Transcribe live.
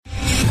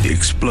The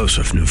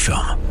explosive new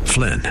film,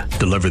 Flynn,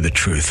 deliver the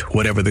truth,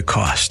 whatever the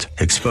cost,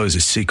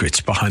 exposes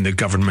secrets behind the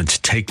government's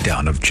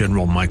takedown of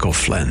General Michael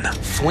Flynn.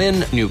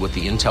 Flynn knew what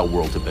the intel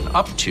world had been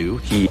up to.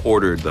 He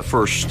ordered the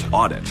first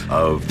audit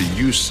of the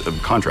use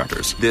of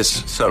contractors.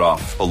 This set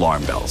off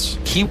alarm bells.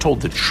 He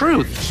told the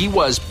truth. He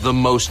was the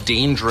most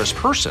dangerous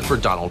person for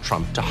Donald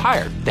Trump to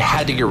hire. They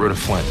had to get rid of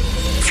Flynn.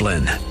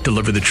 Flynn,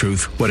 deliver the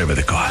truth, whatever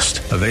the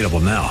cost. Available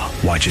now.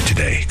 Watch it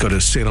today. Go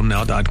to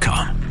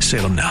salemnow.com.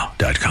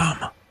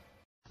 salemnow.com.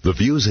 The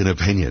views and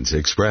opinions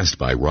expressed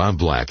by Rob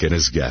Black and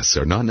his guests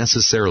are not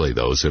necessarily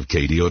those of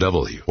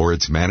KDOW or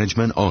its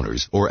management,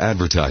 owners, or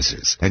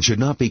advertisers, and should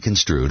not be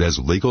construed as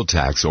legal,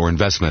 tax, or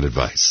investment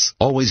advice.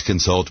 Always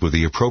consult with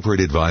the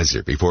appropriate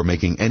advisor before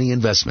making any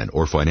investment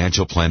or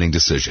financial planning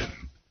decision.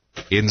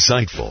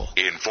 Insightful,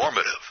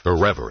 informative,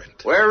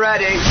 irreverent. We're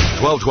ready.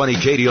 1220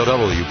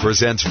 KDOW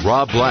presents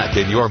Rob Black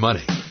and Your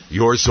Money.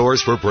 Your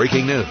source for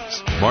breaking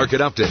news, market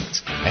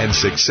updates, and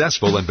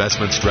successful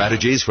investment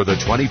strategies for the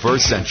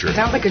 21st century.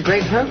 Sounds like a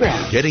great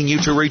program. Getting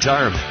you to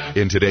retirement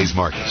in today's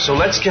market. So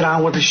let's get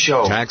on with the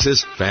show.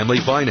 Taxes, family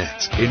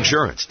finance,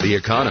 insurance, the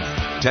economy,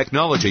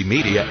 technology,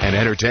 media, and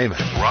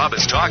entertainment. Rob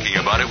is talking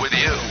about it with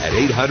you at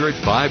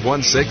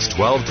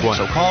 800-516-1220.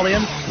 So call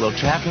in, we'll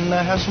chat, and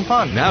have some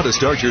fun. Now to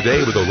start your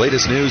day with the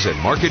latest news and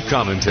market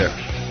commentary.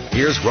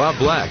 Here's Rob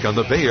Black on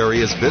the Bay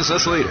Area's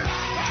business leader,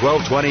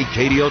 1220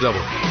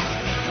 KDOW.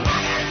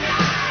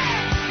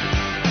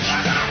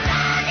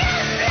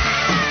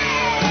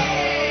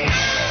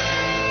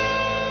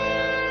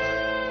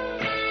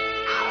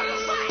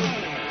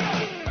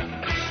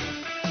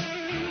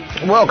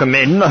 Welcome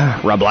in,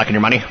 Rob Black and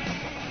Your Money.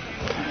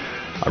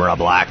 I'm Rob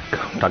Black,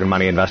 talking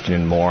money, investing,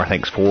 and more.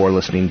 Thanks for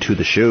listening to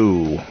the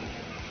show.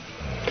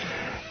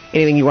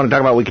 Anything you want to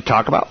talk about, we could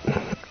talk about.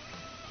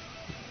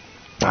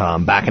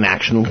 Back in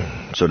action,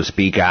 so to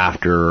speak,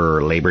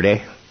 after Labor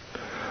Day.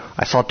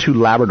 I saw 2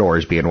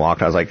 Labradors being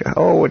walked. I was like,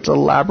 oh, it's a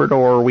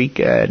Labrador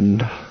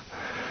weekend.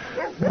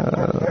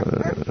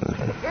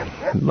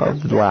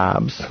 Love the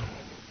labs.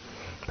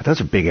 But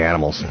those are big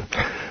animals.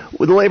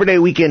 With the Labor Day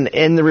weekend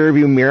in the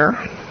rearview mirror,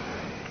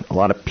 a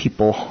lot of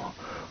people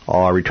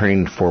are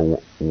returning for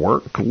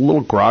work, a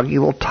little groggy, a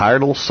little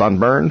tired, a little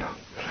sunburned.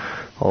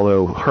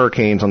 Although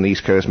hurricanes on the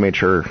East Coast made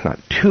sure not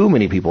too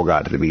many people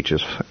got to the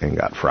beaches and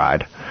got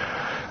fried.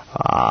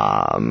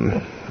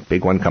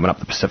 Big one coming up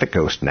the Pacific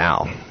Coast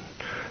now.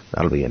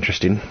 That'll be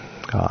interesting.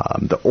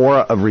 The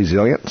aura of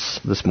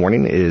resilience this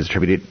morning is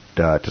attributed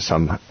to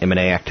some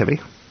M&A activity,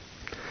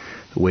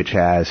 which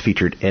has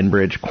featured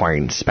Enbridge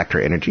acquiring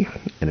Spectra Energy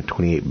in a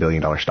 $28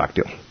 billion stock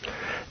deal.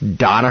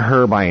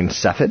 Danaher buying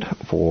Cepheid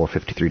for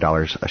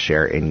 $53 a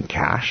share in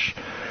cash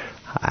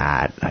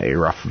at a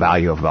rough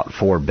value of about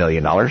 $4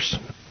 billion.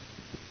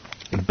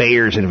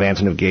 Bayer's in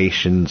advanced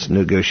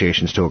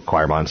negotiations to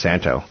acquire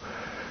Monsanto.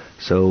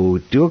 So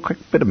do a quick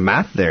bit of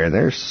math there, and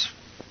there's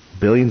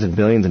billions and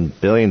billions and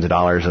billions of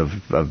dollars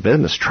of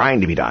business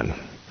trying to be done.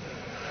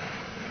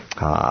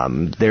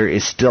 There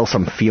is still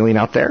some feeling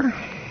out there,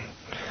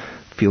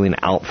 feeling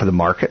out for the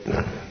market,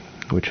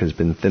 which has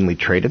been thinly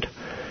traded.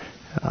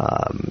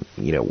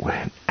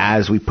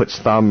 As we put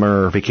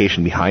summer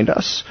vacation behind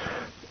us,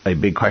 a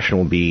big question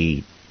will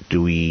be,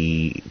 do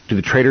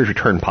the traders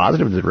return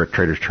positive, or do the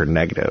traders turn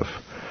negative?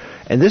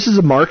 And this is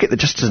a market that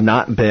just has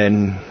not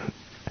been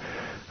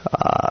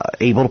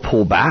able to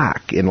pull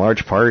back. In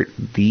large part,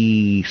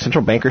 the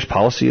central bankers'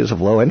 policies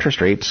of low interest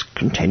rates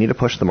continue to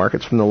push the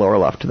markets from the lower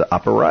left to the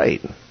upper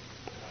right.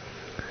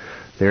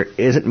 There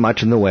isn't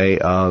much in the way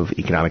of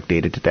economic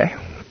data today.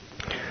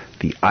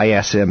 The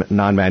ISM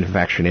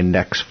non-manufacturing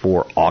index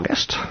for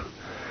August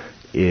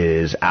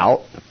is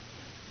out.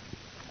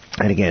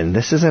 And again,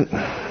 this isn't,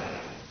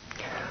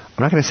 I'm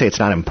not going to say it's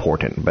not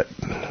important, but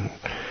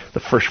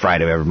the first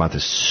Friday of every month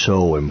is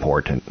so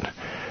important.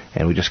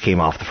 And we just came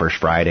off the first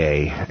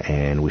Friday,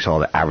 and we saw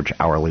the average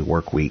hourly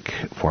work week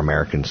for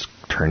Americans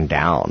turn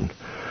down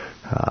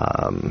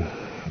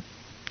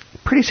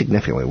pretty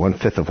significantly,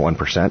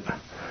 1/5%.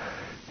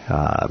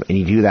 And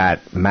you do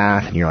that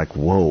math, and you're like,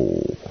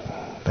 whoa,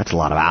 that's a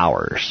lot of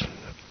hours.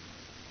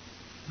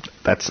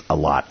 That's a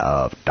lot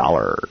of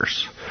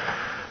dollars.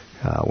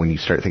 When you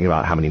start thinking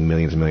about how many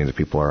millions and millions of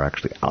people are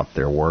actually out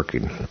there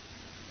working.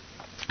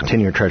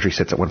 10-year Treasury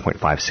sits at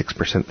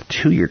 1.56%. The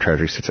 2-year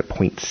Treasury sits at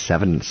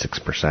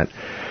 0.76%.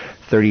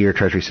 30-year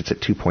Treasury sits at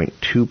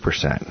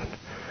 2.2%.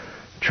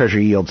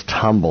 Treasury yields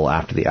tumble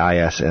after the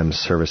ISM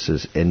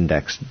Services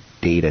Index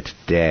data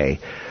today.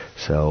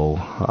 So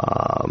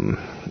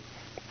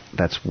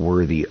that's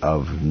worthy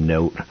of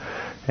note.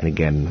 And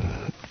again,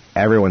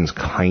 everyone's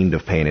kind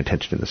of paying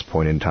attention at this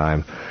point in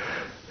time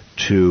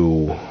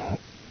to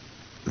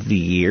the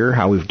year,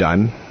 how we've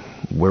done,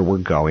 where we're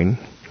going.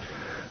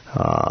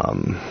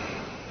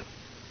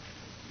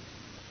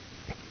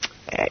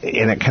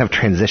 In that kind of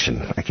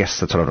transition, I guess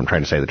that's what I'm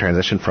trying to say, the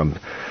transition from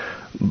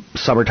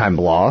summertime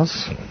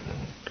laws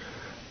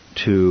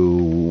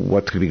to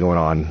what's going to be going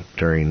on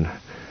during,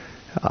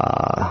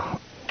 now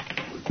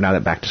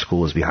that back to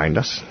school is behind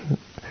us.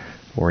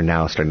 We're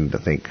now starting to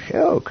think,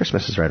 oh,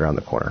 Christmas is right around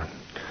the corner.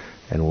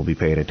 and we'll be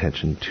paying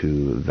attention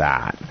to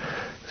that.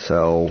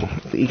 So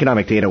the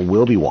economic data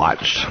will be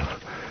watched.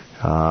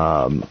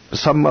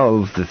 Some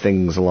of the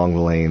things along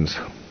the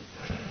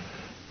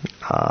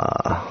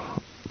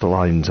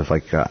lines of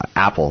like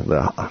Apple,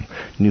 the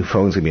new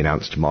phone's going to be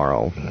announced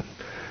tomorrow.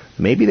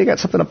 Maybe they got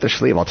something up their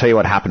sleeve. I'll tell you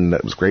what happened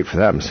that was great for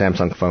them.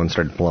 Samsung phones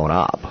started blowing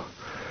up.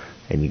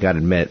 And you got to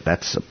admit,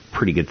 that's a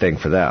pretty good thing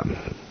for them.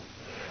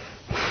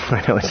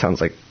 I know it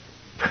sounds like...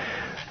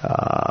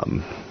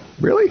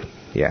 really?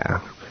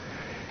 Yeah.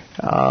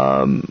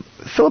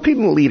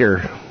 Philippine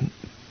leader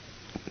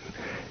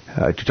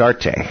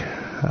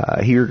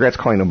Duterte, he regrets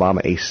calling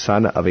Obama a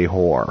son of a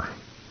whore.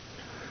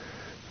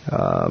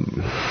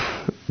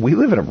 We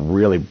live in a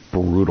really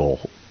brutal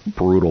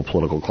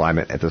political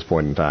climate at this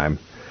point in time.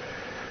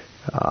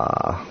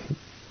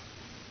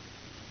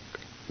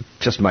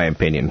 Just my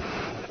opinion.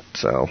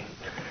 So,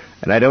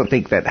 and I don't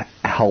think that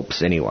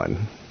helps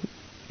anyone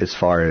as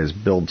far as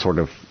build sort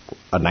of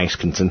a nice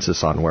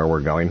consensus on where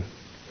we're going.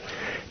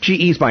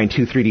 GE's buying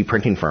 2 3D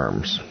printing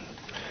firms.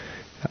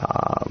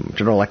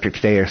 General Electric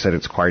today said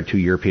it's acquired 2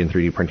 European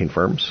 3D printing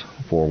firms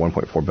for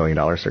 $1.4 billion.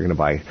 They're going to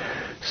buy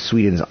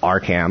Sweden's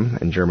Arcam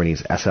and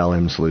Germany's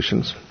SLM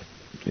Solutions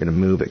in a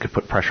move that could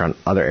put pressure on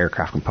other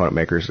aircraft component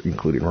makers,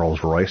 including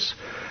Rolls-Royce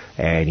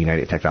and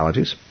United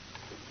Technologies.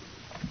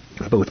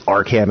 Both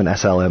Arcam and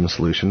SLM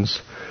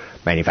Solutions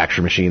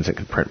manufacture machines that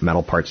can print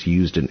metal parts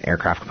used in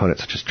aircraft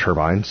components such as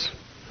turbines.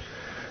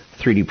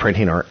 3D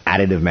printing or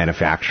additive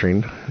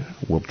manufacturing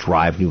will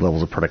drive new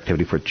levels of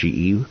productivity for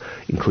GE,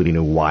 including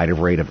a wide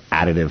array of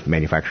additive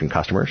manufacturing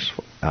customers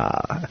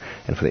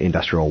and for the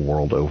industrial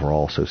world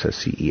overall, so says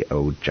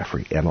CEO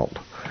Jeffrey Immelt.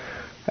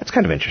 That's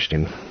kind of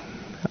interesting.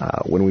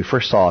 When we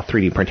first saw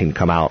 3D printing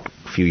come out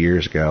a few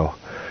years ago,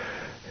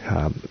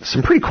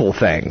 some pretty cool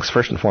things.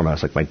 First and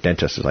foremost, like my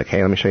dentist is like,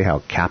 hey, let me show you how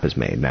a cap is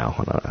made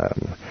now.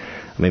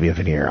 Maybe a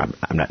veneer,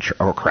 I'm not sure,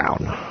 or a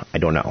crown. I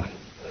don't know.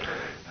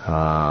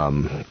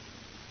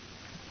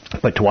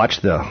 But to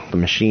watch the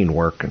machine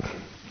work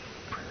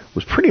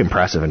was pretty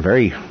impressive and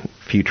very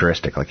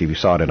futuristic. Like if you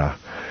saw it in a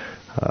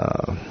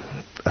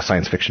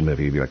science fiction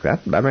movie, you'd be like,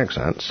 that makes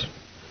sense.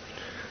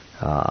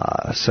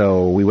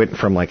 So we went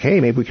from like,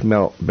 hey, maybe we can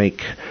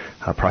make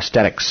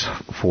prosthetics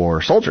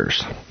for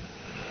soldiers.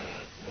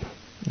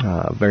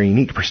 Very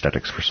unique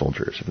prosthetics for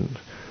soldiers. And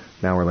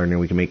now we're learning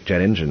we can make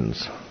jet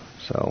engines.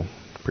 So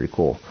pretty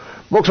cool.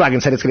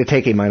 Volkswagen said it's going to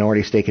take a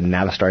minority stake in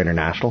Navistar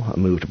International, a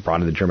move to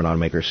broaden the German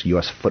automaker's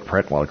U.S.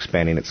 footprint while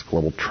expanding its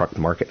global truck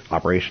market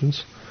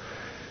operations.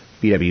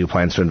 VW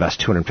plans to invest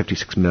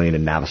 $256 million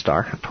in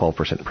Navistar, a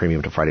 12%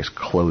 premium to Friday's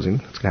closing.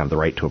 It's going to have the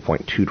right to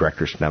appoint 2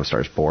 directors to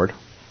Navistar's board.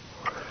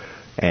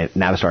 And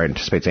Navistar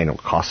anticipates annual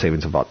cost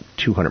savings of about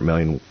 $200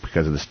 million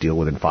because of this deal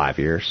within 5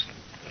 years.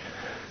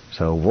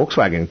 So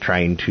Volkswagen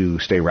trying to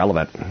stay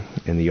relevant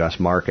in the U.S.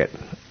 market.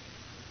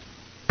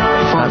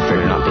 It's not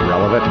figuring out the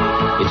relevant.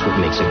 It's what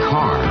makes a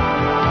car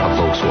a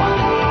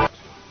Volkswagen.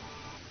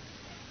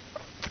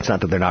 It's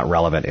not that they're not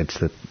relevant. It's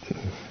that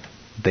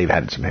they've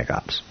had some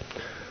hiccups.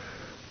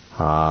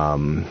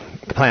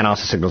 The plan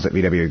also signals that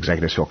VW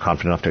executives feel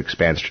confident enough to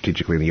expand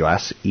strategically in the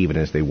U.S., even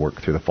as they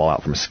work through the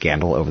fallout from a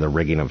scandal over the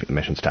rigging of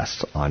emissions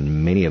tests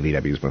on many of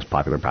VW's most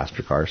popular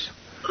passenger cars.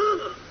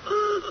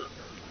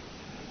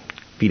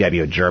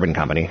 VW, a German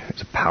company,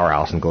 is a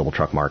powerhouse in the global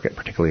truck market,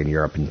 particularly in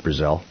Europe and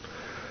Brazil.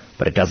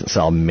 But it doesn't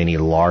sell many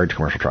large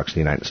commercial trucks in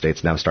the United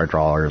States. Navistar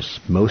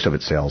draws most of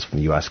its sales from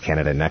the U.S.,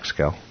 Canada, and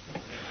Mexico.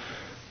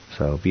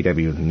 So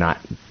VW not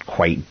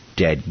quite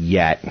dead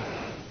yet.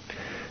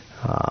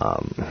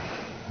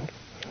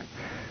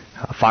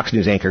 Fox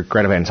News anchor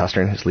Greta Van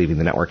Susteren is leaving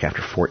the network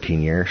after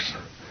 14 years.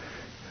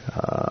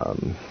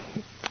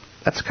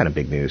 That's kind of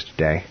big news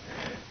today.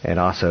 And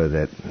also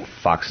that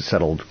Fox has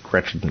settled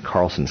Gretchen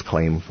Carlson's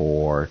claim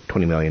for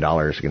 $20 million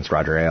against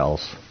Roger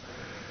Ailes.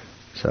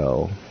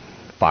 So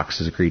Fox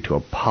has agreed to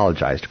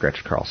apologize to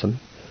Gretchen Carlson.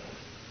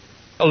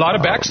 A lot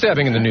of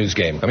backstabbing in the news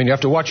game. I mean, you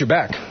have to watch your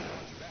back.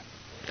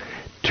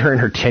 During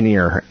her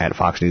tenure at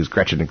Fox News,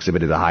 Gretchen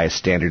exhibited the highest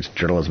standards of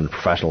journalism and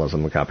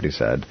professionalism, the company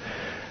said.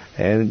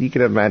 And you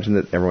can imagine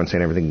that everyone's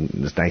saying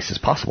everything as nice as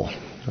possible,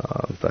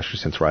 especially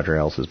since Roger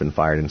Ailes has been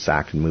fired and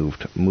sacked and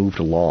moved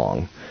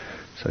along.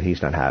 So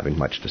he's not having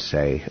much to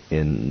say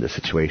in the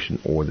situation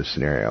or the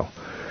scenario.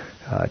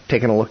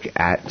 Taking a look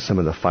at some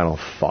of the final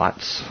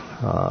thoughts,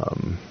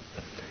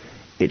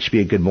 it should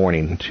be a good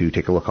morning to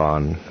take a look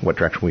on what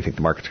direction we think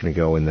the market's going to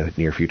go in the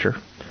near future.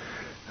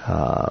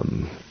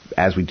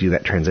 As we do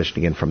that transition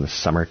again from the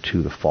summer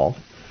to the fall.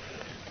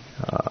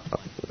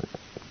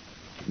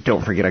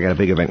 Don't forget, I got a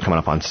big event coming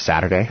up on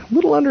Saturday. A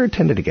little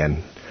underattended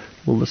again.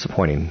 A little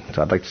disappointing.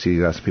 So I'd like to see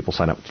some people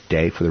sign up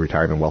today for the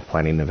Retirement Wealth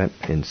Planning event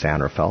in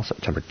San Rafael,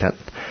 September 10th.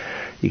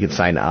 You can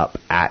sign up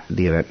at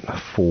the event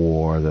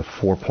for the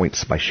 4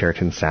 Points by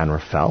Sheraton San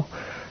Rafael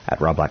at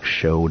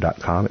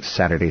robblackshow.com. It's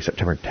Saturday,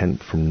 September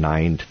 10th from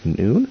 9 to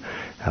noon.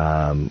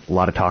 A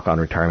lot of talk on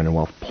retirement and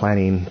wealth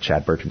planning.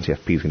 Chad Burton,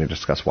 CFP, is going to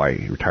discuss why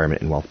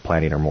retirement and wealth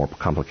planning are more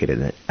complicated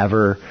than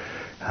ever.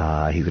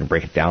 He's going to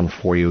break it down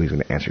for you. He's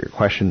going to answer your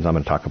questions. I'm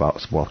going to talk about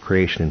some wealth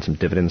creation and some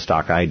dividend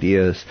stock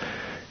ideas,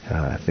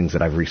 things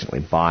that I've recently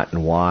bought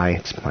and why.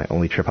 It's my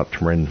only trip up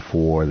to Marin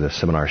for the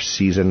seminar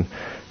season,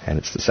 and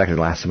it's the second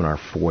and last seminar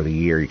for the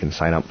year. You can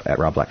sign up at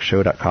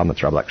robblackshow.com.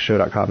 That's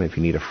robblackshow.com. If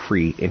you need a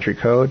free entry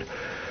code,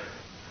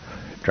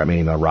 drop me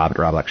an email,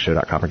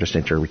 rob@robblackshow.com, or just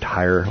enter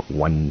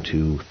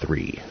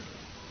retire123.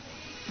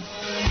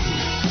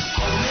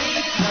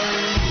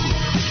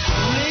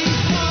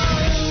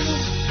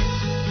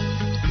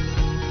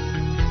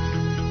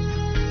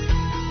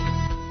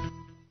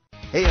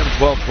 AM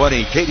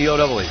 1220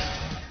 KDOW.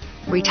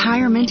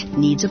 Retirement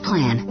needs a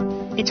plan.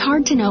 It's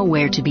hard to know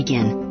where to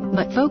begin,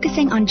 but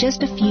focusing on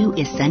just a few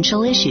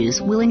essential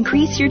issues will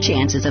increase your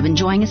chances of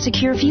enjoying a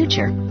secure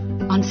future.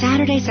 On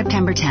Saturday,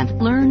 September 10th,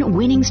 learn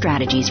winning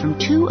strategies from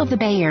two of the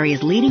Bay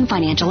Area's leading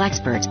financial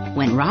experts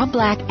when Rob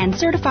Black and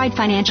certified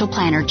financial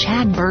planner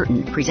Chad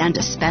Burton present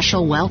a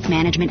special wealth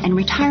management and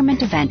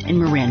retirement event in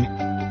Marin.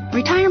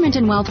 Retirement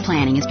and wealth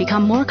planning has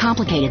become more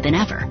complicated than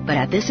ever, but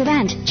at this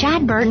event,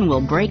 Chad Burton will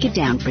break it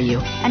down for you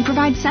and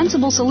provide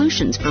sensible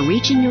solutions for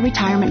reaching your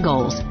retirement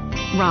goals.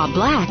 Rob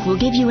Black will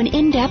give you an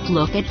in-depth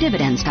look at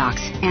dividend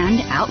stocks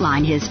and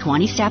outline his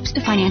 20 steps to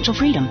financial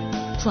freedom.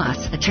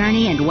 Plus,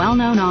 attorney and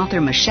well-known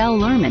author Michelle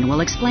Lerman will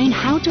explain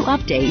how to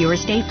update your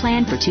estate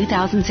plan for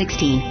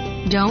 2016.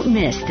 Don't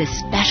miss this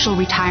special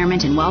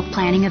retirement and wealth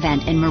planning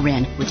event in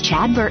Marin with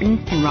Chad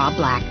Burton and Rob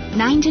Black,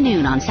 9 to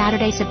noon on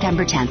Saturday,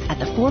 September 10th at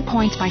the 4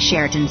 Points by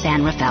Sheraton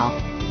San Rafael.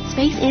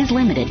 Space is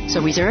limited,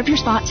 so reserve your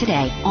spot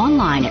today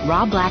online at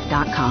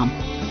robblack.com.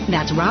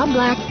 That's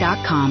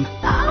robblack.com.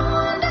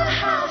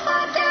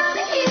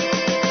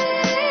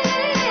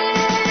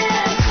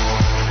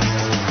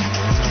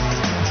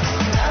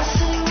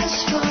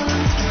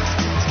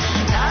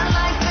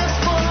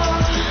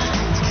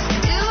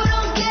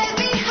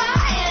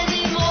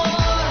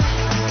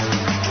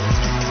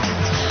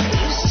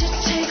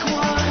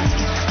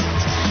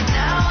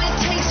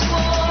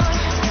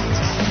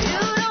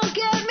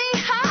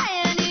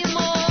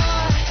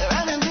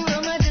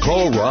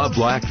 Call Rob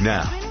Black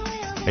now.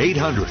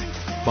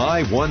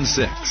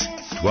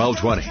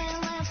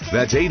 800-516-1220.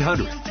 That's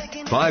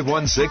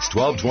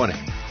 800-516-1220.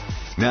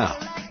 Now,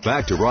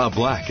 back to Rob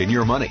Black and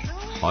Your Money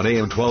on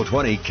AM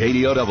 1220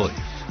 KDOW.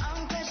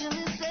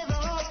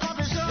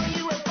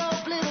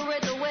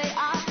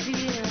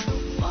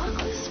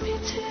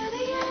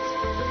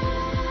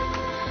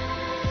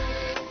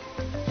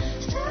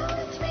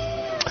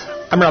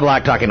 I'm Rob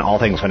Black, talking all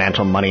things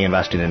financial, money,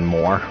 investing, and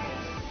more.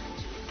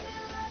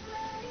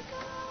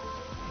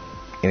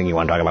 Anything you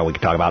want to talk about, we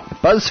can talk about.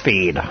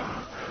 BuzzFeed,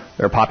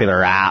 their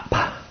popular app.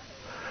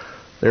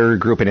 Their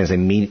grouping as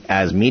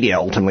media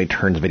ultimately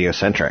turns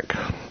video-centric.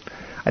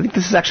 I think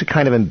this is actually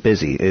kind of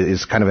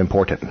is kind of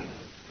important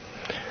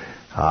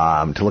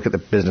to look at the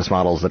business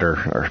models that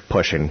are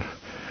pushing.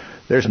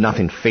 There's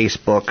nothing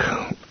Facebook,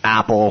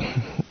 Apple,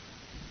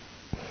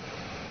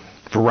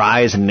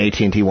 Verizon, and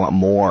AT&T want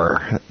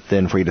more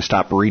than for you to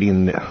stop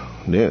reading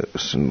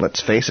news. And let's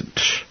face it,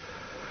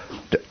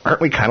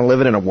 aren't we kind of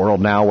living in a world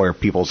now where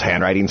people's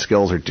handwriting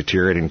skills are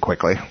deteriorating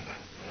quickly?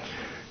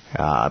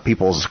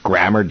 People's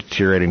grammar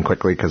deteriorating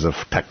quickly because of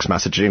text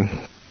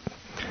messaging.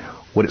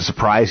 Would it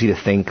surprise you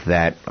to think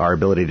that our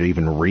ability to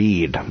even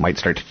read might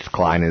start to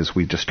decline as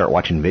we just start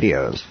watching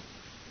videos?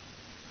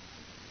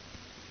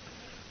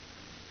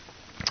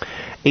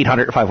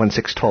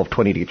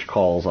 800-516-1220 to get your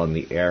calls on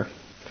the air.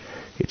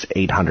 It's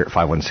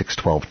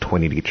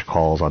 800-516-1220 to get your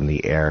calls on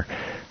the air.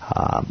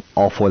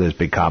 All four of those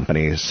big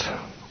companies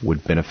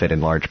would benefit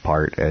in large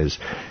part as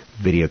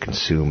video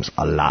consumes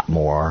a lot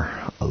more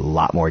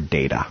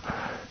data,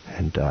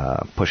 and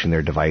pushing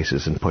their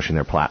devices and pushing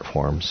their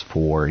platforms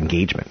for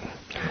engagement.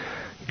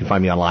 You can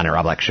find me online at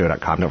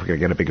robblackshow.com. Don't forget, I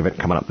got a big event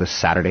coming up this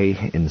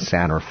Saturday in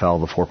San Rafael,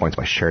 the 4 Points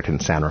by Sheraton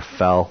San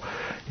Rafael.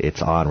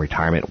 It's on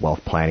retirement,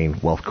 wealth planning,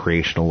 wealth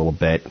creation a little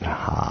bit.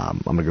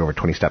 I'm going to go over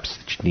 20 steps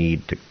that you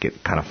need to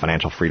get kind of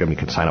financial freedom. You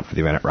can sign up for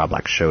the event at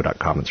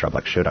robblackshow.com. That's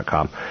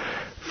robblackshow.com.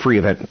 Free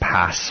event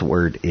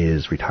password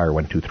is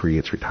retire123.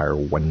 It's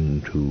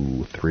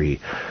retire123.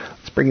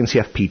 Let's bring in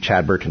CFP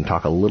Chad Burton and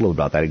talk a little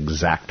about that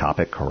exact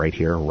topic right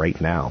here, right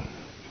now.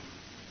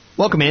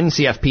 Welcome in,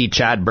 CFP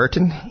Chad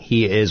Burton.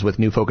 He is with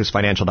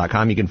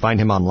NewFocusFinancial.com. You can find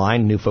him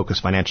online,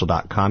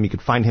 NewFocusFinancial.com. You can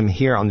find him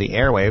here on the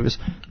airwaves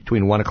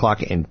between 1 o'clock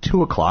and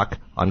 2 o'clock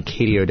on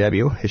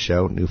KDOW, his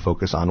show, New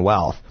Focus on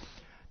Wealth.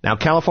 Now,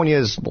 California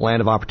is the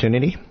land of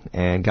opportunity,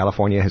 and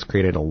California has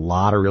created a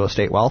lot of real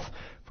estate wealth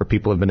for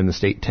people who have been in the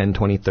state 10,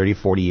 20, 30,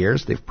 40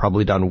 years. They've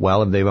probably done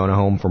well if they've owned a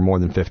home for more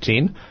than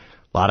 15.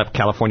 A lot of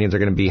Californians are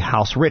going to be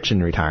house rich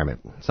in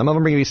retirement. Some of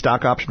them are going to be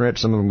stock option rich.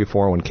 Some of them are going to be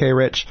 401k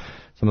rich.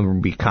 Some of them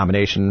will be a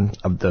combination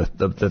of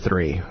the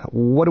three.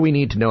 What do we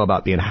need to know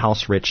about being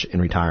house rich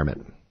in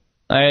retirement?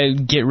 I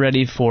get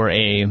ready for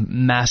a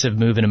massive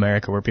move in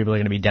America where people are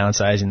going to be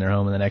downsizing their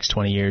home in the next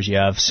 20 years. You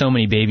have so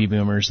many baby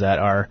boomers that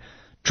are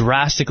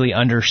drastically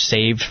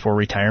undersaved for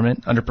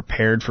retirement,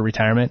 underprepared for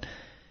retirement.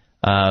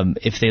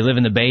 If they live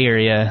in the Bay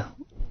Area,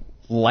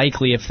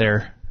 likely if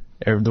they're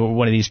or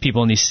one of these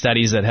people in these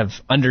studies that have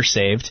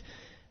undersaved,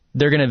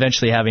 they're going to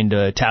eventually having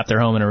to tap their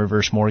home in a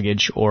reverse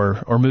mortgage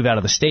or move out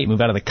of the state,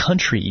 move out of the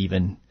country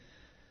even.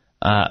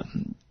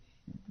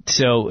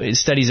 So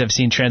studies I've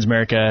seen,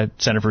 Transamerica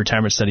Center for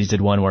Retirement Studies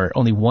did one where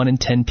only 1 in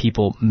 10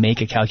 people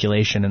make a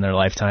calculation in their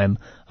lifetime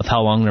of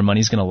how long their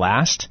money's going to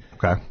last.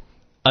 Okay.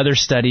 Other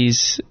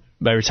studies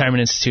by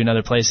Retirement Institute and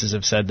other places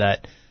have said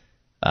that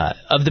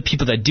of the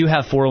people that do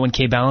have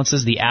 401k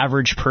balances, the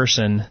average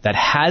person that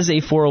has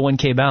a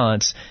 401k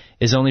balance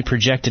is only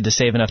projected to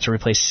save enough to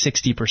replace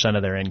 60%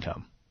 of their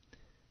income.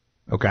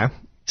 Okay.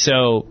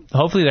 So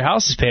hopefully their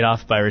house is paid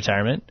off by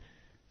retirement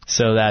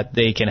so that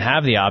they can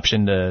have the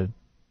option to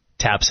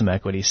tap some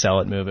equity, sell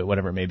it, move it,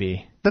 whatever it may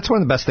be. That's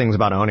one of the best things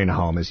about owning a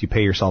home is you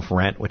pay yourself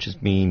rent, which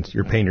means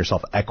you're paying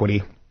yourself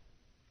equity.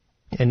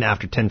 And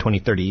after 10, 20,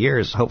 30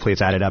 years, hopefully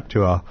it's added up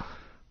to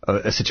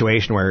a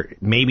situation where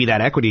maybe that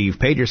equity you've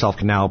paid yourself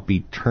can now be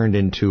turned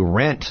into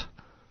rent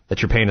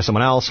that you're paying to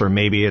someone else, or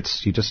maybe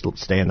it's you just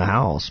stay in the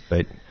house.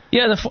 But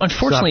yeah,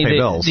 unfortunately,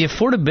 the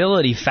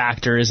affordability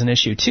factor is an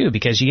issue too,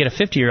 because you get a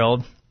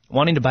 50-year-old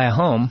wanting to buy a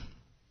home,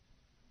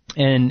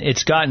 and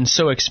it's gotten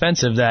so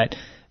expensive that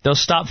they'll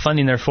stop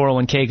funding their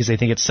 401k because they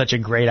think it's such a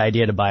great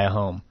idea to buy a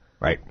home.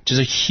 Right. Which is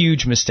a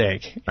huge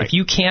mistake. Right. If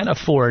you can't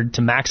afford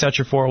to max out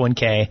your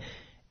 401k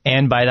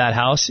and buy that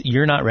house,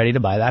 you're not ready to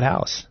buy that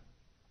house.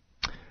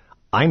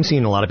 I'm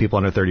seeing a lot of people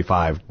under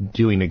 35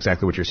 doing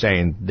exactly what you're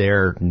saying.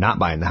 They're not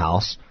buying the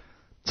house.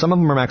 Some of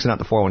them are maxing out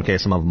the 401k,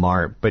 some of them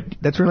aren't. But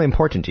that's really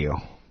important to you.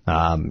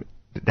 To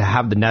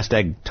have the nest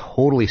egg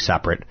totally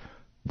separate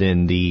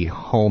than the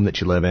home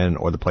that you live in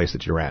or the place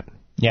that you rent.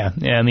 Yeah.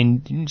 I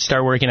mean, you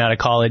start working out of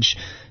college,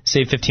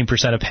 save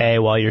 15% of pay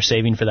while you're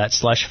saving for that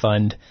slush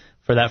fund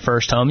for that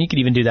first home. You could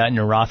even do that in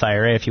your Roth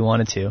IRA if you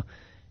wanted to.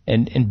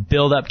 And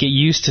build up, get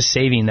used to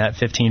saving that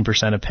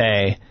 15% of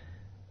pay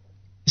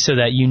so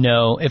that you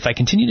know, if I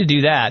continue to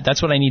do that,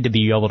 that's what I need to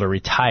be able to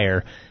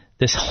retire.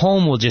 This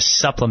home will just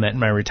supplement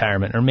my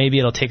retirement, or maybe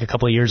it'll take a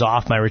couple of years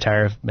off my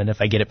retirement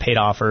if I get it paid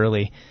off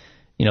early,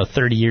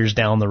 30 years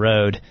down the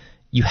road.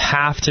 You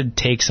have to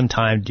take some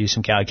time to do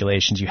some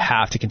calculations. You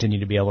have to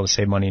continue to be able to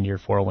save money into your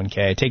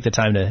 401k. Take the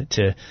time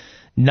to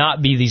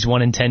not be these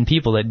 1 in 10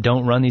 people that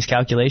don't run these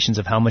calculations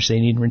of how much they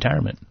need in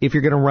retirement. If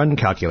you're going to run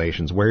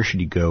calculations, where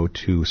should you go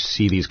to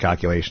see these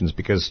calculations?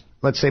 Because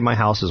let's say my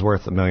house is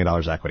worth $1 million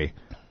equity.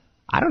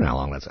 I don't know how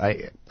long that's.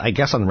 I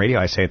guess on the radio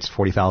I say it's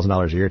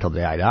 $40,000 a year till the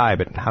day I die,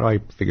 but how do I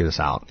figure this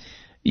out?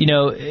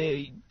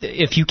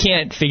 If you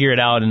can't figure it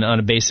out on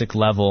a basic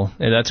level,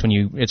 that's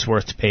when it's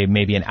worth to pay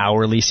maybe an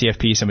hourly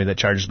CFP, somebody that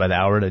charges by the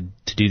hour to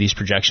do these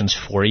projections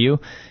for you.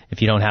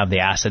 If you don't have the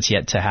assets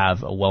yet to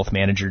have a wealth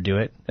manager do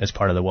it as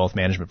part of the wealth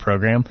management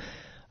program,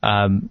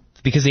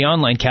 because the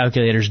online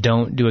calculators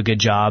don't do a good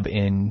job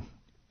in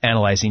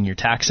analyzing your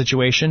tax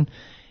situation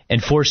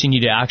and forcing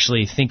you to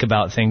actually think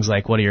about things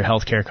like what are your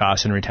health care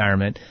costs in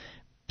retirement.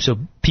 So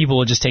people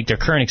will just take their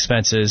current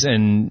expenses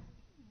and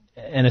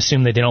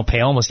assume that they don't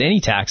pay almost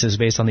any taxes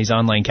based on these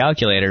online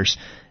calculators,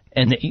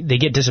 and they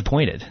get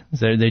disappointed.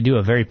 They do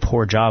a very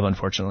poor job,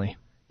 unfortunately.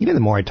 The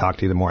more I talk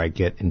to you, the more I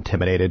get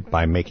intimidated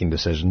by making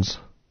decisions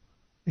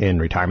in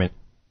retirement.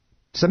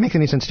 Does that make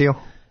any sense to you?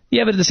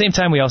 Yeah, but at the same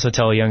time, we also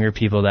tell younger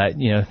people that,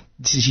 you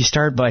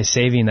start by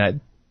saving that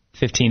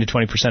 15 to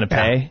 20% of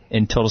pay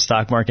in total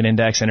stock market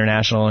index,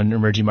 international and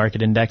emerging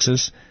market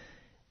indexes.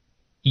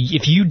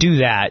 If you do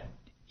that,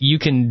 you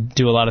can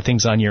do a lot of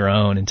things on your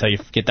own until you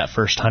get that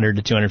first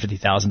 $100,000 to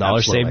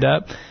 $250,000 saved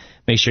up.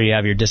 Make sure you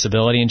have your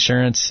disability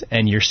insurance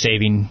and you're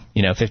saving,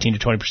 15 to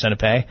 20% of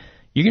pay.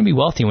 You're going to be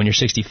wealthy when you're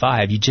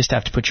 65. You just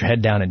have to put your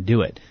head down and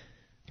do it.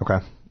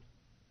 Okay.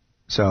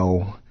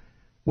 So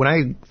when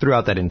I threw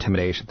out that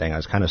intimidation thing, I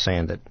was kind of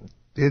saying that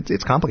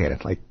it's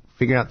complicated. Like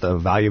figuring out the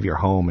value of your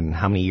home and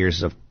how many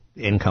years of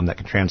income that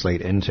can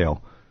translate into,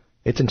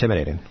 it's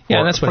intimidating.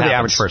 Yeah, that's what for happens. The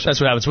average person.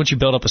 That's what happens. Once you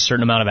build up a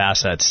certain amount of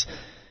assets,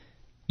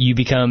 you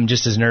become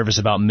just as nervous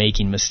about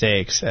making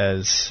mistakes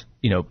as,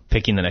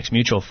 picking the next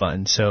mutual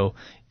fund. So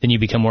then you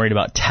become worried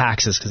about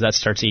taxes because that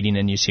starts eating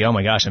and you see, oh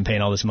my gosh, I'm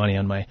paying all this money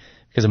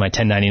because of my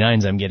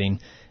 1099s I'm getting.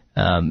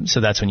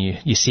 So that's when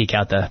you seek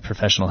out the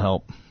professional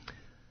help.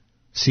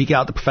 Seek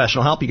out the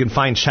professional help. You can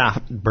find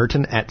Chad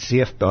Burton at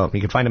CFO.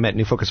 You can find him at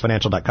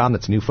newfocusfinancial.com.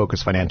 That's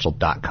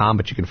newfocusfinancial.com.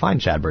 But you can find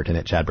Chad Burton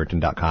at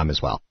chadburton.com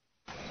as well.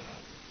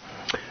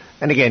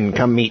 And again,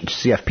 come meet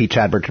CFP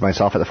Chad Burton and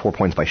myself at the 4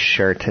 Points by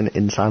Sheraton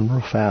in San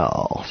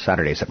Rafael,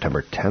 Saturday,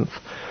 September 10th.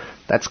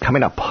 That's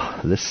coming up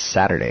this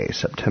Saturday,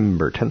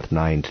 September 10th,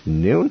 9 to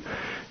noon.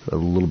 A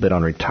little bit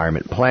on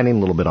retirement planning, a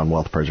little bit on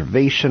wealth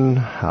preservation.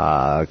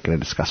 Going to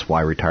discuss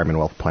why retirement and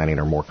wealth planning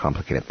are more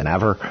complicated than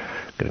ever.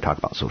 Going to talk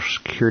about Social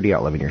Security,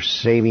 outliving your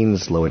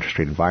savings, low interest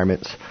rate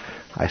environments.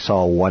 I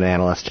saw one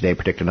analyst today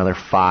predict another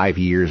 5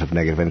 years of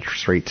negative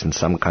interest rates in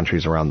some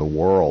countries around the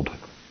world.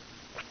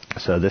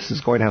 So this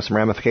is going to have some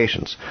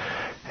ramifications.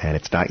 And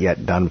it's not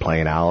yet done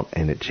playing out,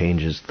 and it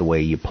changes the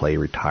way you play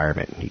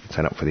retirement. You can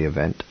sign up for the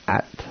event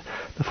at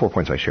the 4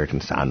 Points by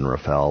Sheraton San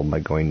Rafael by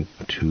going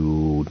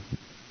to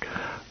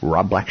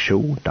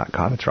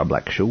robblackshow.com. It's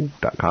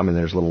robblackshow.com, and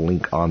there's a little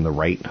link on the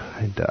right.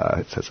 And,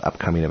 it says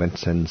upcoming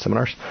events and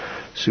seminars.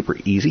 Super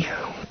easy.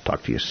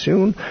 Talk to you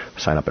soon.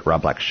 Sign up at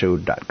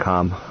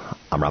robblackshow.com.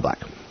 I'm Rob Black.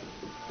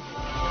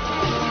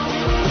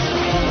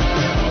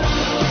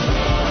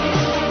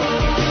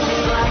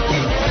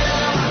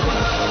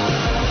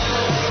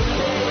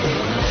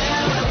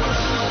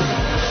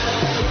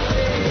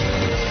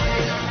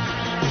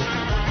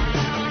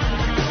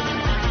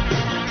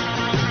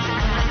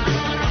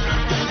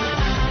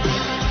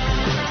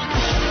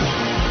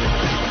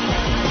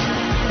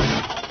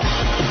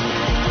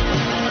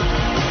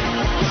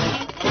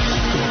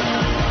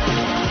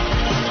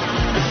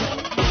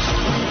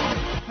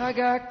 I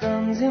got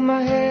guns in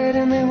my head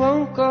and they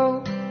won't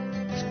go.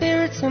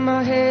 Spirits in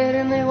my head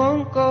and they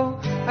won't go.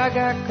 I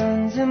got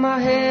guns in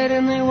my head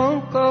and they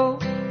won't go.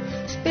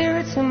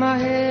 Spirits in my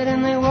head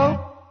and they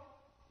won't.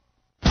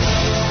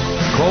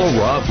 Call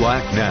Rob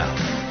Black now.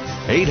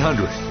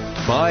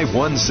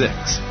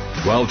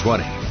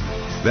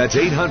 800-516-1220. That's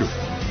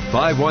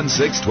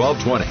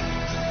 800-516-1220.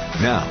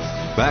 Now,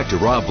 back to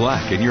Rob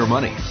Black and Your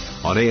Money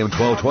on AM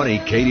 1220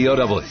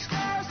 KDOW.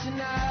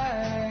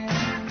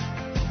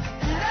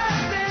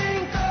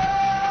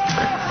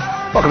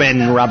 Welcome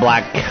in, Rob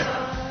Black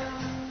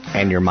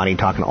and Your Money,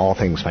 talking all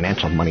things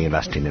financial, money,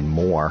 investing, and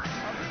more.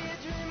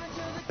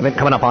 Event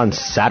coming up on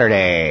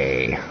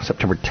Saturday,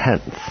 September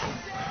 10th,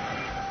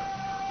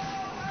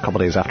 a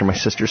couple days after my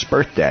sister's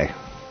birthday,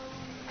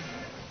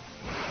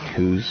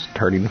 who's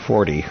turning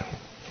 40.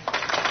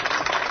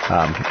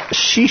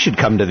 She should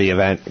come to the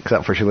event,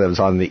 except for she lives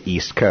on the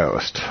East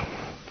Coast.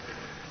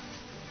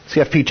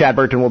 CFP Chad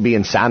Burton will be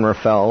in San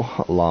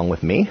Rafael along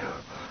with me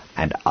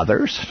and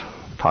others,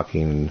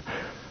 talking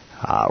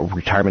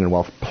retirement and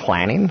wealth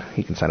planning.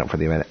 You can sign up for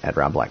the event at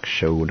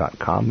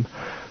robblackshow.com.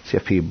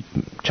 CFP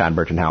Chad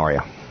Burton, how are you?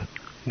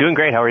 Doing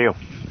great. How are you?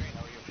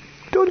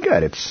 Doing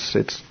good. It's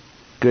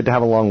good to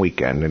have a long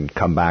weekend and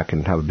come back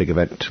and have a big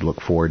event to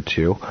look forward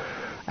to.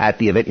 At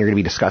the event, you're going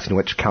to be discussing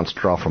which accounts to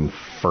draw from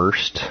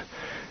first.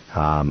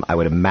 I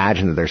would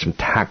imagine that there's some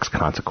tax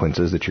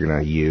consequences that you're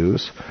going to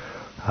use.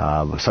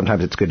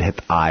 Sometimes it's good to hit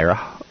the IRA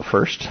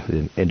first,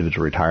 the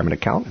individual retirement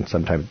account, and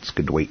sometimes it's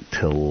good to wait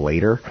till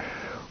later.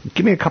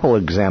 Give me a couple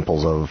of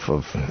examples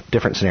of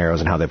different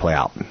scenarios and how they play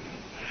out.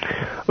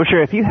 Well,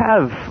 sure. If you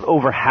have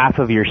over half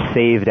of your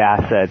saved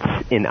assets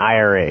in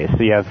IRAs,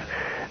 so you have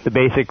the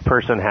basic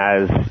person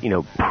has,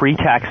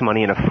 pre-tax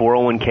money in a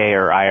 401k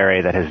or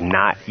IRA that has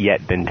not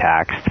yet been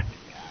taxed,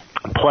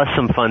 plus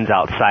some funds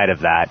outside of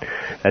that.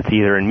 That's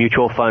either in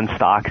mutual funds,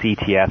 stocks,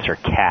 ETFs, or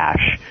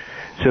cash.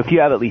 So if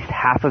you have at least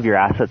half of your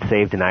assets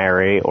saved in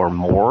IRA or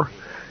more,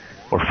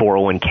 or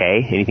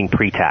 401k, anything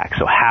pre-tax,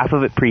 so half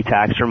of it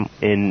pre-tax from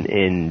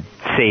in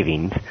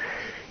savings,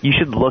 you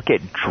should look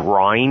at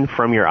drawing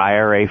from your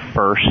IRA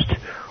first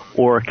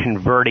or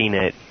converting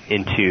it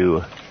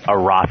into a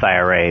Roth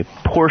IRA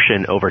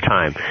portion over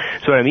time.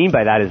 So what I mean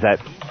by that is that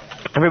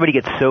everybody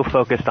gets so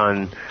focused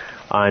on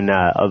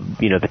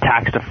the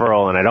tax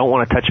deferral, and I don't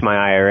want to touch my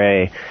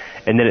IRA,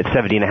 and then at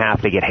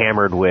 70.5 they get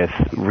hammered with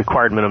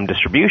required minimum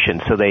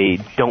distribution, so they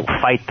don't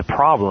fight the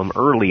problem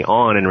early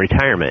on in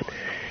retirement.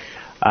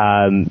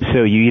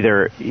 So you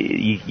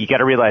got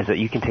to realize that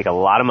you can take a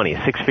lot of money,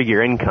 a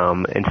six-figure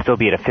income, and still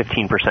be at a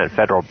 15%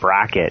 federal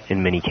bracket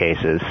in many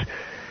cases.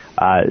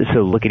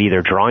 So look at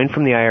either drawing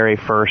from the IRA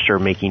first or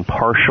making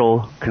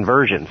partial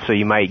conversions. So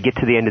you might get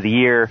to the end of the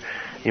year,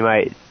 you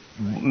might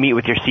meet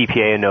with your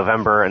CPA in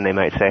November, and they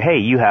might say, hey,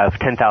 you have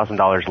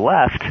 $10,000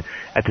 left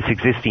at this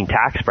existing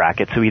tax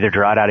bracket, so either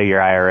draw it out of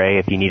your IRA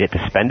if you need it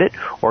to spend it,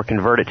 or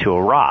convert it to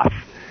a Roth.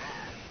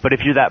 But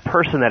if you're that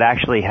person that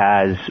actually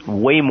has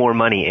way more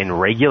money in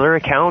regular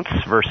accounts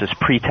versus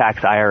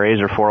pre-tax IRAs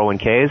or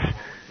 401ks,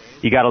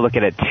 you got to look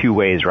at it two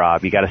ways,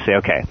 Rob. You got to say,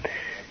 okay,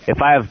 if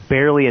I have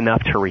barely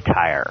enough to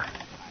retire,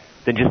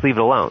 then just leave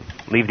it alone.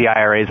 Leave the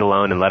IRAs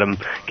alone and let them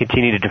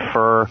continue to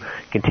defer,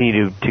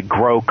 continue to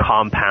grow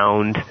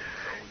compound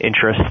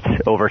interest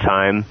over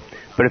time.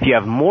 But if you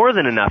have more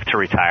than enough to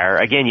retire,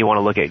 again, you want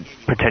to look at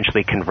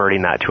potentially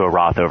converting that to a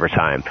Roth over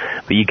time.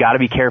 But you got to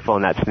be careful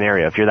in that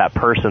scenario. If you're that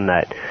person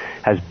that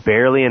has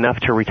barely enough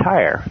to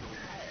retire,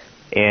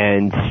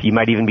 and you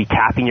might even be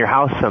tapping your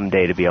house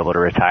someday to be able to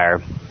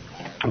retire,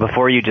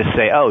 before you just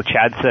say, oh,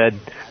 Chad said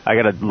I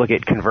got to look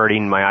at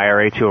converting my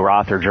IRA to a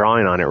Roth or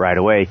drawing on it right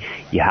away,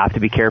 you have to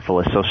be careful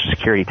of Social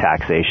Security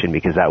taxation,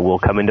 because that will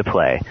come into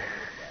play.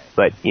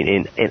 But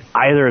in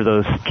either of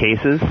those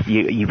cases,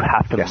 you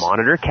have to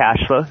monitor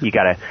cash flow. You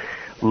got to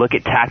look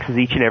at taxes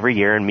each and every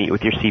year and meet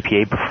with your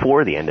CPA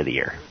before the end of the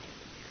year.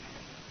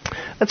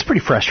 That's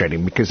pretty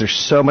frustrating because there's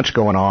so much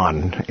going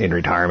on in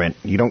retirement.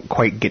 You don't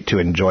quite get to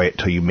enjoy it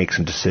till you make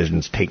some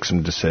decisions, take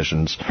some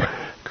decisions,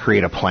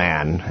 create a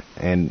plan.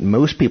 And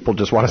most people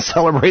just want to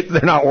celebrate that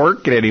they're not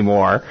working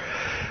anymore.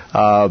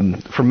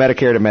 From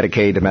Medicare to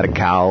Medicaid to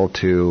Medi-Cal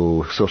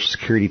to Social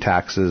Security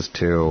taxes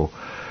to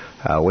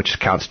which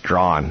accounts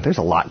drawn. There's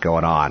a lot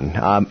going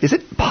on. Is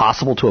it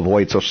possible to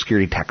avoid Social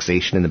Security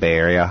taxation in the Bay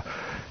Area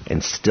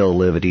and still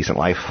live a decent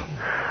life?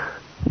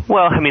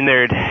 Well, I mean,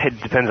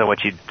 it depends on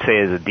what you'd say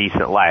is a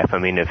decent life. I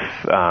mean, if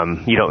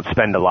you don't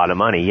spend a lot of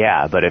money,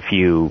 yeah, but if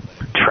you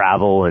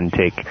travel and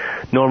take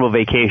normal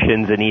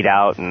vacations and eat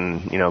out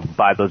and,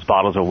 buy those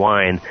bottles of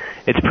wine,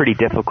 it's pretty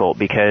difficult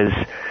because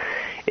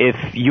if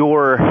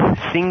you're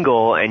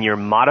single and your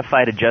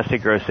modified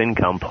adjusted gross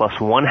income plus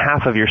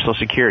 1/2 of your Social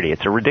Security,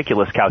 it's a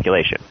ridiculous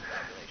calculation.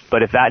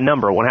 But if that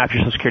number, 1/2 your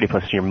Social Security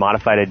plus your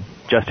modified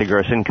adjusted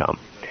gross income,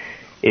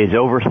 is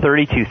over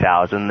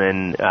 $32,000,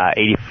 then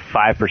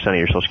 85% of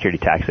your Social Security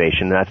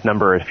taxation. That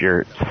number, if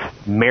you're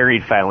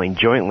married filing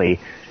jointly,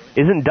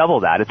 isn't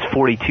double that. It's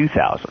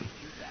 $42,000.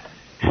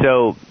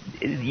 So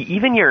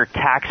even your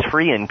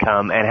tax-free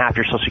income and half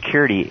your Social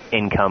Security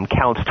income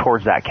counts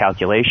towards that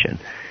calculation.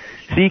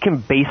 So you can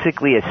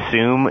basically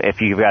assume, if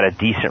you've got a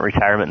decent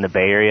retirement in the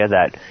Bay Area,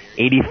 that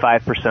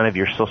 85% of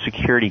your Social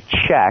Security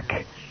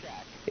check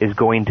is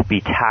going to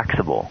be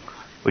taxable,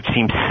 which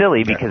seems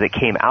silly because it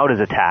came out as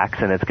a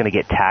tax and it's going to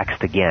get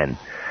taxed again.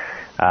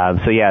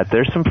 So yeah,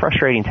 there's some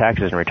frustrating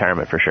taxes in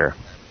retirement for sure.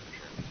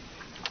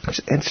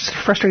 It's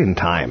a frustrating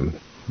time.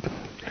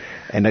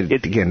 And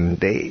again,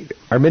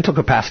 our mental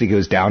capacity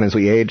goes down as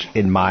we age,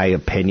 in my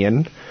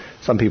opinion.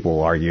 Some people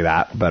will argue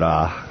that, but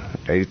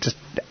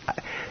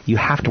you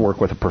have to work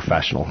with a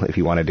professional if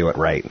you want to do it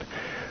right.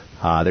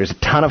 There's a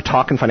ton of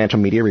talk in financial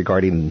media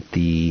regarding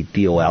the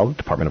DOL,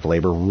 Department of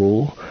Labor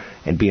rule,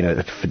 and being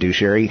a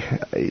fiduciary.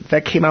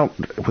 That came out,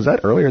 was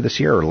that earlier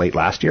this year or late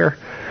last year?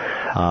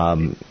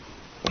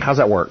 How's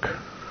that work?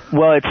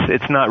 Well,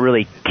 it's not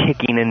really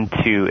kicking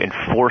into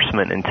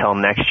enforcement until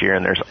next year,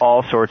 and there's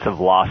all sorts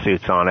of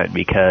lawsuits on it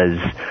because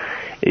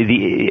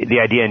the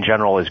idea in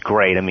general is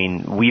great. I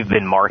mean, we've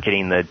been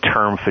marketing the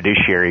term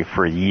fiduciary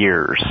for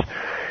years.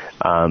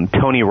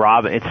 Tony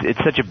Robbins,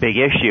 it's such a big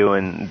issue,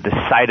 and the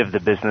side of the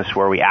business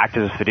where we act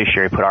as a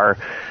fiduciary, put our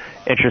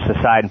interests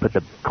aside and put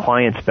the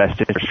client's best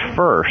interest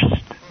first,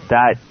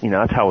 that's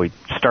how we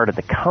started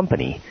the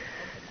company.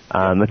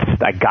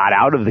 I got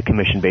out of the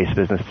commission-based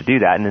business to do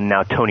that, and then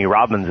now Tony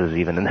Robbins is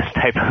even in this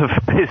type of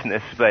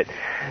business. But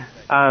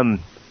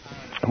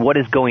what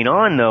is going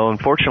on, though,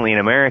 unfortunately in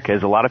America,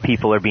 is a lot of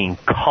people are being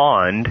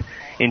conned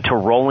into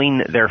rolling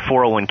their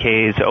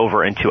 401ks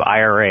over into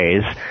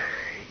IRAs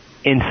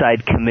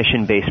inside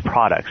commission-based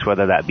products,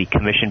 whether that be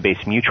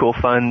commission-based mutual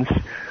funds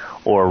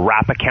or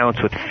wrap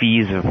accounts with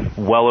fees of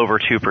well over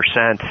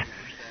 2%,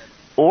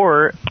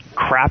 or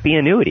crappy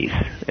annuities.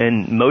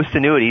 And most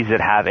annuities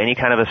that have any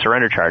kind of a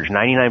surrender charge,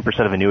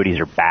 99% of annuities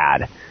are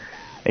bad.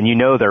 And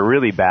they're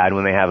really bad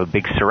when they have a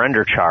big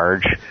surrender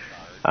charge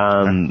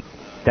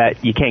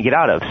that you can't get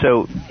out of.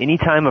 So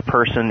anytime a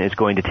person is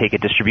going to take a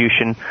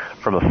distribution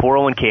from a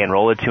 401k and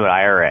roll it to an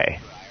IRA,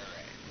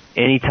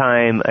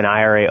 anytime an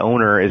IRA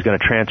owner is going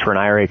to transfer an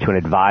IRA to an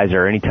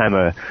advisor, anytime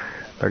a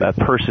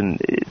person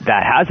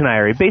that has an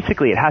IRA,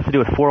 basically it has to do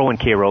with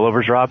 401k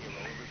rollovers, Rob.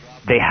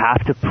 They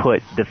have to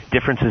put the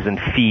differences in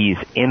fees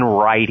in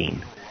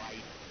writing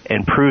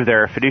and prove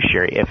they're a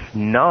fiduciary. If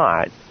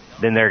not,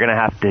 then they're going to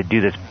have to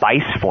do this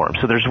BICE form.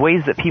 So there's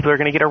ways that people are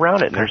going to get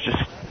around it, and there's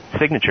just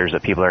signatures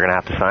that people are going to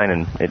have to sign,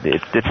 and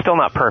it's still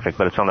not perfect,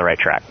 but it's on the right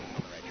track.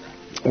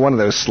 One of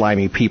those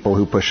slimy people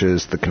who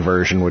pushes the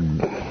conversion would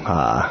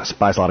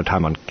spends a lot of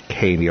time on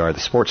KNVR, the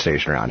sports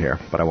station around here,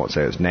 but I won't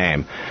say his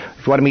name.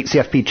 If you want to meet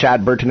CFP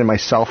Chad Burton and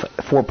myself,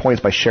 4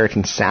 Points by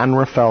Sheraton San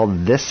Rafael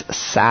this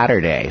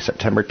Saturday,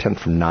 September 10th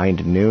from 9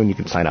 to noon. You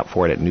can sign up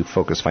for it at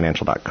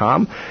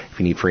newfocusfinancial.com. If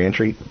you need free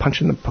entry,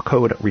 punch in the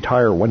code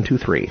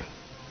RETIRE123.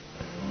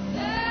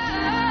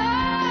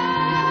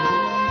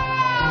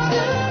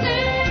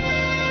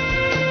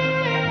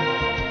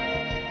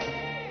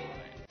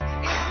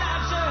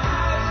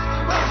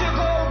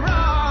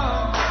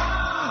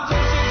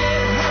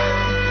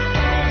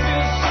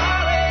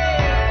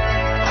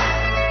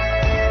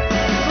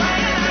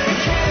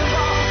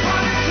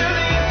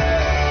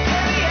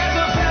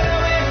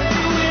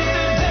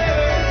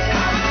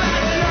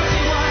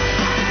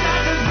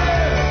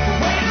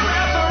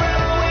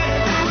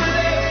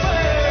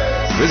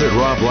 Visit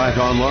Rob Black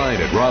online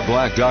at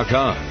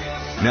robblack.com.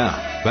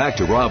 Now, back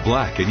to Rob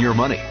Black and Your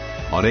Money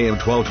on AM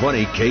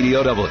 1220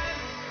 KDOW.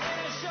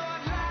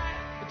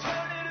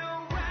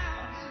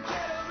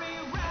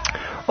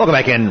 Welcome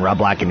back in, Rob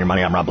Black and Your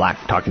Money. I'm Rob Black,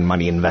 talking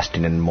money,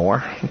 investing, and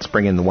more. Let's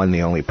bring in the one,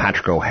 the only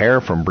Patrick O'Hare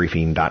from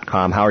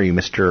Briefing.com. How are you,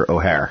 Mr.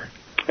 O'Hare?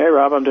 Hey,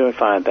 Rob. I'm doing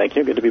fine. Thank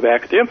you. Good to be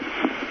back with you.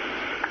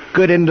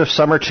 Good end of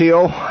summer to you.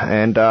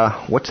 And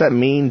what's that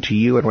mean to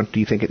you, and what do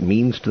you think it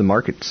means to the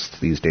markets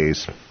these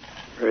days?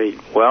 Great.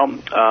 Well,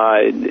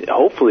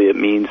 hopefully it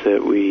means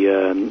that we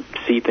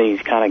see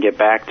things kind of get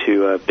back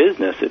to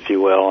business, if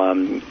you will.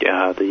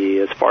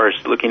 As far as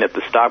looking at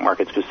the stock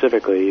market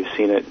specifically, you've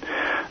seen it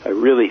a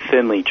really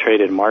thinly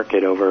traded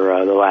market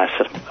over the last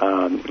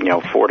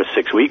 4 to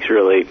 6 weeks,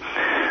 really.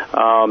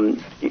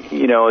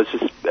 It's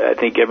just, I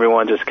think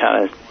everyone just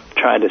kind of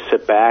trying to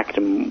sit back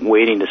and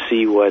waiting to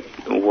see what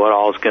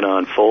all is going to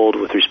unfold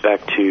with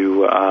respect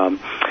to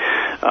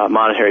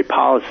monetary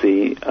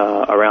policy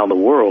around the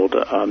world.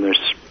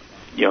 There's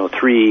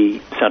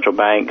three central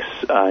banks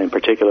in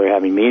particular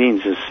having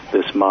meetings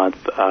this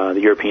month. The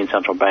European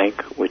Central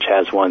Bank, which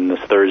has one this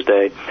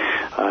Thursday,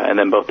 and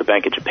then both the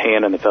Bank of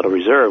Japan and the Federal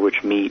Reserve,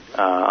 which meet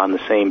on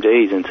the same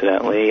days,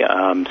 incidentally,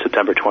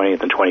 September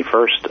 20th and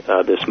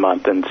 21st this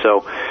month. And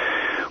so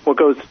what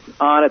goes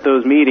on at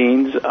those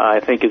meetings, I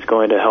think, is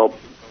going to help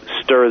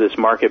stir this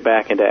market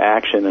back into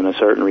action in a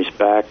certain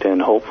respect,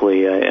 and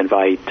hopefully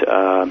invite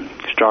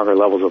stronger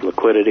levels of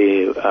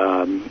liquidity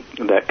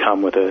that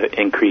come with an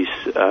increase,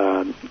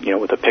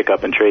 with a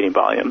pickup in trading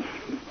volume.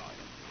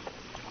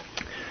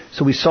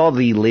 So we saw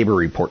the labor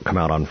report come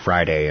out on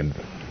Friday, and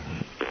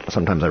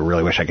sometimes I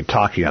really wish I could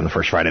talk to you on the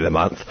first Friday of the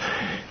month.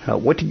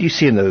 What did you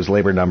see in those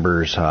labor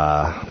numbers?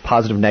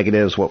 Positive,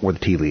 negatives? What were the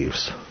tea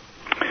leaves?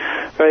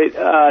 Right.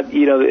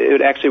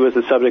 It actually was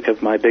the subject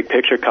of my big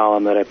picture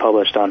column that I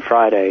published on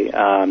Friday,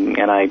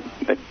 and I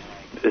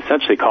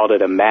essentially called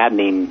it a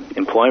maddening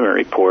employment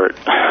report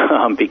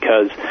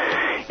because,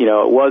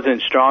 it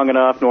wasn't strong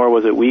enough nor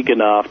was it weak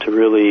enough to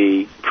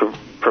really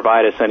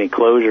provide us any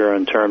closure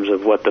in terms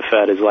of what the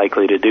Fed is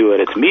likely to do at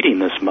its meeting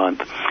this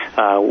month,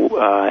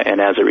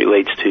 and as it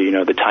relates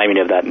to, the timing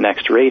of that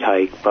next rate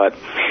hike. But,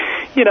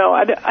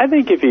 I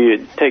think if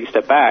you take a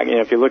step back,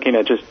 if you're looking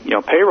at just,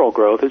 payroll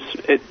growth,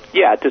 it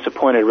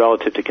disappointed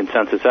relative to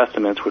consensus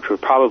estimates, which were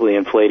probably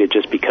inflated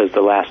just because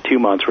the last 2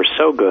 months were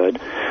so good.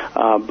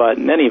 But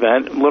in any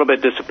event, a little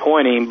bit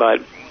disappointing,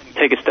 but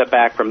take a step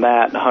back from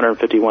that,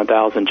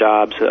 151,000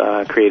 jobs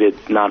created,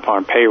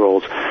 non-farm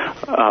payrolls,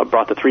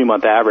 brought the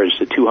 3-month average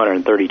to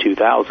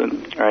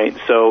 232,000, right?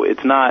 So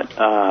it's not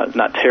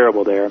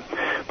terrible there.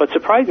 But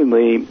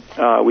surprisingly,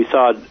 we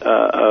saw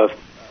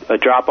a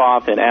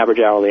drop-off in average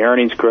hourly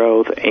earnings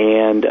growth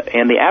and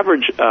the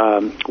average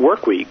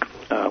work week,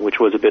 which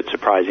was a bit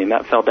surprising.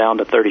 That fell down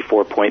to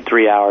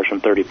 34.3 hours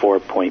from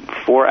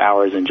 34.4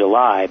 hours in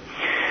July.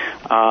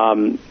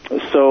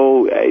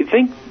 So I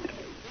think,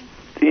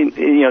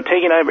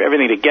 taking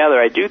everything together,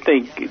 I do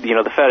think,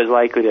 the Fed is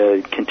likely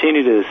to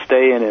continue to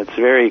stay in its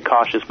very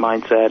cautious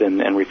mindset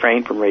and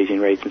refrain from raising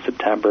rates in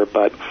September.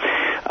 But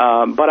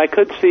I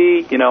could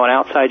see, an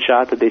outside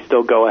shot that they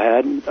still go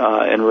ahead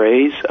and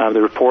raise.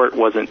 The report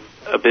wasn't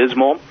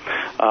abysmal,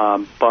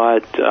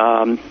 but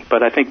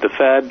I think the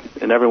Fed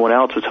and everyone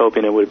else was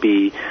hoping it would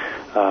be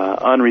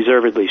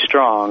unreservedly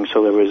strong,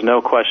 so there was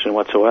no question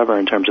whatsoever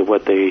in terms of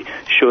what they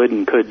should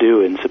and could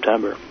do in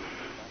September.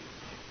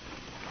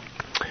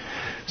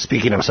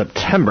 Speaking of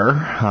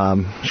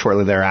September,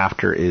 shortly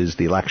thereafter is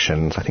the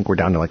elections. I think we're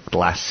down to the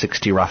last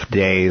 60 rough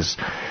days.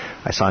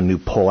 I saw a new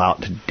poll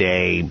out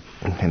today,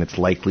 and it's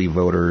likely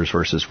voters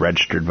versus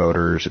registered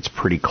voters. It's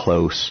pretty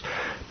close,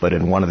 but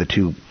in one of the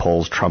two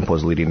polls, Trump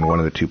was leading. In one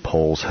of the two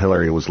polls,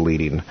 Hillary was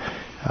leading.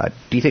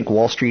 Do you think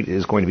Wall Street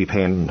is going to be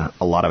paying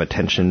a lot of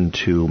attention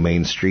to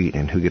Main Street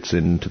and who gets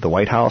into the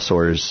White House,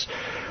 or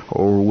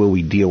will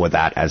we deal with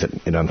that as it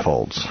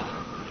unfolds?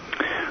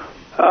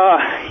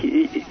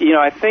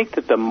 I think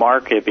that the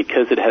market,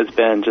 because it has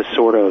been just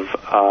sort of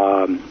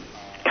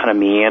kind of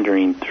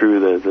meandering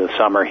through the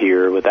summer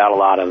here without a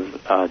lot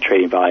of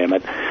trading volume,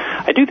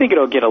 I do think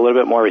it'll get a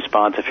little bit more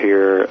responsive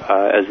here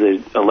as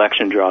the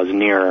election draws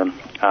nearer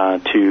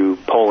to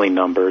polling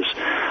numbers.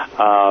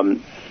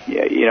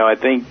 I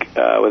think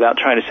without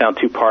trying to sound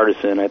too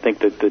partisan, I think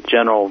that the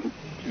general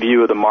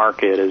view of the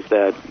market is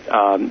that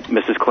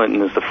Mrs.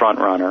 Clinton is the front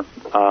runner.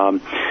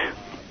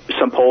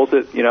 Some polls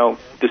that,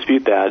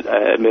 dispute that,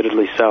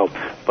 admittedly so.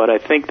 But I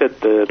think that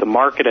the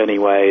market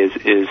anyway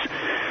is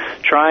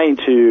trying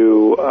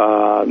to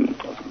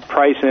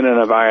price in an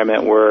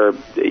environment where,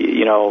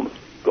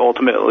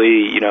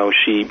 ultimately,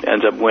 she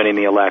ends up winning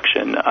the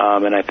election.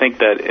 And I think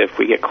that if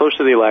we get close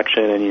to the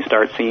election and you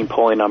start seeing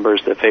polling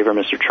numbers that favor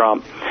Mr.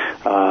 Trump,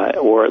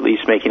 or at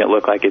least making it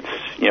look like it's,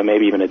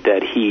 maybe even a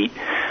dead heat,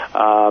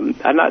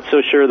 I'm not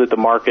so sure that the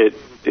market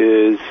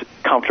is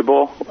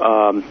comfortable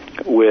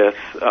with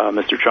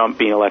Mr. Trump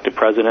being elected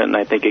president, and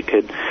I think it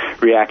could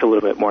react a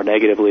little bit more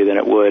negatively than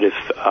it would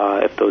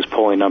if those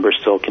polling numbers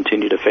still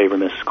continue to favor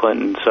Mrs.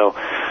 Clinton. So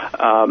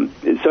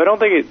I don't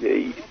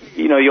think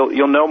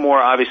you'll know more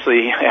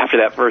obviously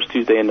after that first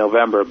Tuesday in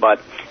November, but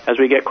as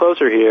we get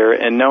closer here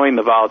and knowing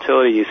the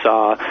volatility you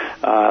saw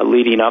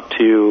leading up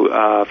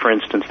to, for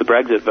instance, the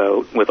Brexit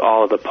vote with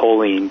all of the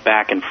polling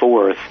back and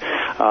forth,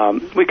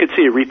 we could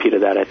see a repeat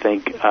of that, I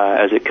think,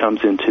 as it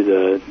comes into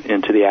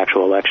the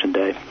actual election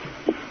day.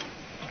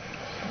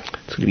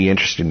 It's going to be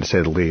interesting to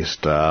say the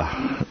least.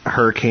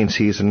 Hurricane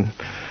season,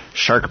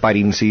 shark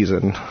biting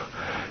season,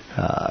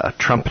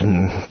 Trump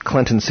and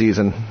Clinton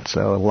season,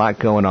 so a lot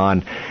going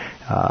on.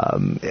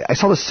 I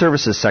saw the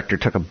services sector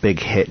took a big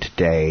hit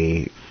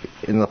today.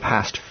 In the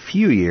past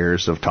few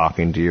years of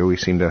talking to you, we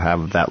seem to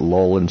have that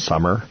lull in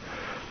summer,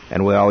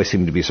 and we always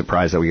seem to be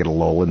surprised that we get a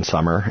lull in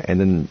summer, and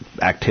then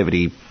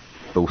activity,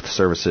 both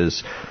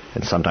services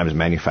and sometimes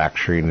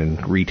manufacturing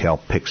and retail,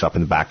 picks up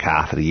in the back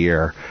half of the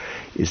year.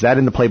 Is that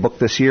in the playbook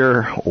this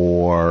year,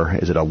 or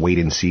is it a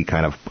wait-and-see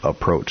kind of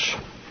approach?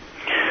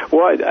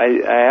 Well,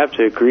 I have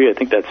to agree. I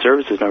think that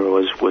services number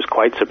was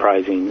quite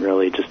surprising,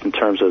 really, just in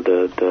terms of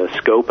the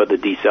scope of the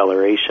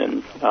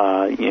deceleration.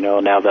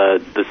 Now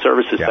the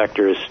services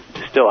sector is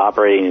still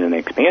operating in an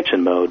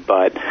expansion mode,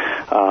 but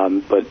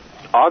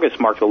August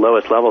marked the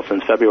lowest level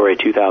since February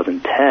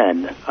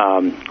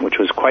 2010, which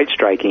was quite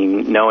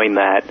striking, knowing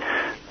that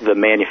the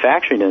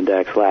manufacturing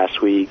index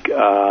last week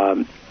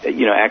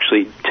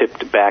actually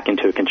tipped back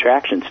into a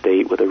contraction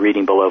state with a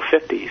reading below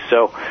 50.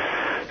 So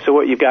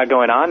what you've got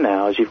going on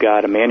now is you've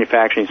got a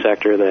manufacturing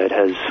sector that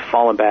has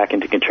fallen back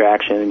into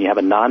contraction, and you have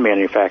a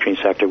non-manufacturing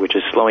sector which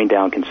is slowing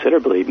down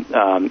considerably.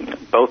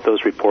 Both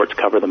those reports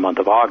cover the month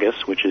of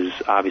August, which is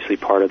obviously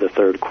part of the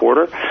third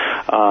quarter,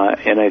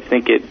 and I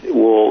think it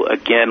will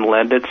again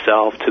lend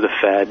itself to the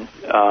Fed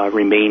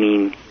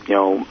remaining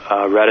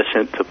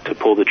reticent to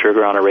pull the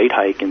trigger on a rate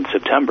hike in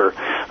September,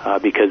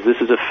 because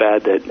this is a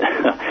Fed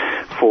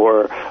that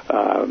for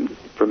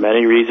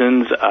many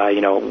reasons,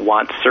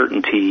 wants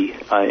certainty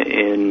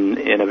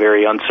in a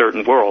very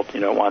uncertain world.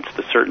 It wants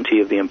the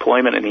certainty of the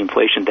employment and the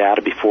inflation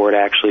data before it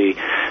actually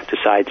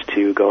decides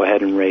to go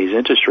ahead and raise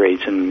interest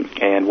rates.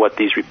 And what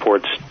these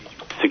reports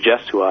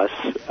suggest to us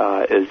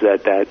is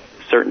that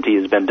certainty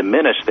has been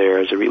diminished there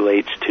as it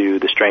relates to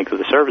the strength of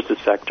the services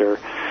sector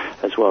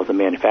as well as the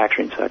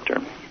manufacturing sector.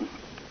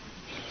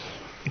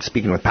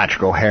 Speaking with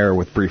Patrick O'Hare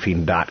with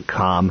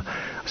Briefing.com,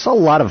 I saw a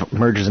lot of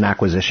mergers and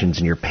acquisitions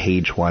in your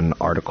Page One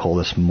article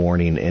this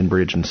morning.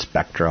 Enbridge and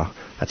Spectra,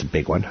 that's a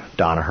big one.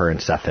 Danaher and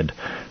Cepheid,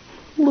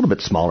 a little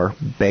bit smaller.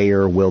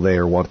 Bayer, will they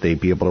or won't they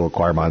be able to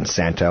acquire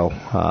Monsanto?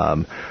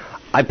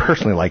 I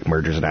personally like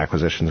mergers and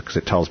acquisitions because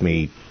it tells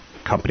me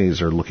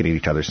companies are looking at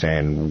each other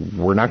saying,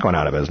 we're not going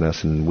out of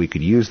business, and we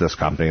could use this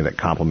company that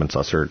complements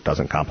us or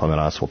doesn't complement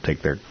us. We'll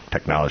take their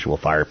technology, we'll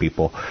fire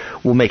people,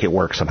 we'll make it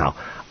work somehow.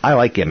 I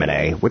like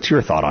M&A. What's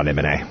your thought on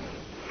M&A?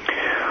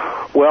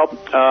 Well,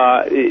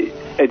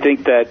 I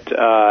think that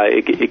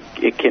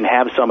it can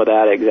have some of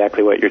that,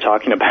 exactly what you're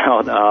talking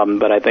about,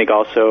 but I think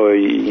also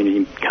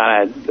you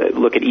kind of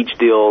look at each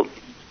deal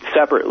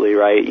separately,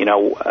 right?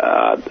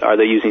 Are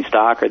they using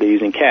stock? Are they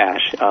using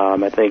cash?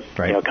 I think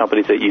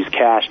companies that use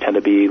cash tend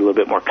to be a little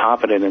bit more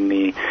confident in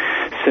the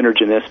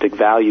synergistic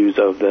values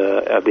of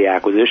the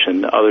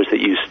acquisition. Others that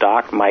use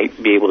stock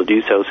might be able to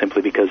do so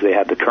simply because they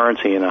have the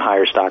currency and a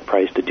higher stock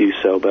price to do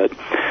so. But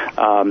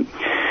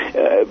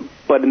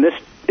in this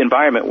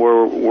environment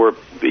where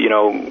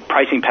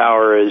pricing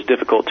power is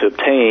difficult to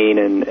obtain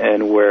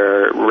and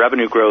where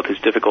revenue growth is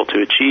difficult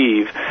to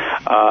achieve,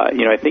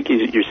 I think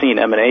you're seeing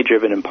M&A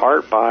driven in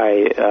part by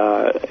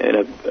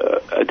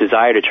a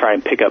desire to try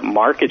and pick up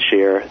market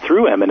share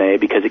through M&A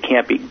because it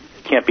can't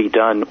be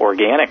done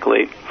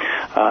organically,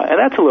 and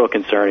that's a little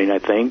concerning, I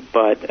think.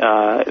 But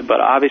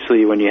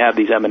obviously, when you have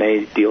these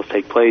M&A deals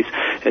take place,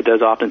 it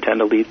does often tend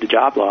to lead to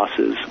job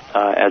losses,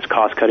 as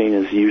cost cutting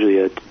is usually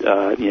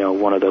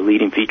one of the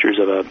leading features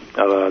of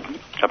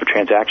a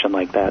transaction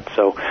like that.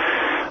 So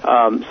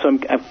I'm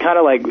kind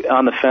of like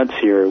on the fence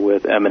here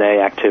with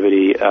M&A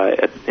activity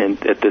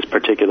at this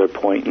particular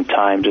point in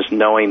time, just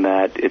knowing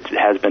that it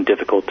has been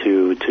difficult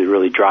to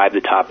really drive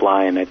the top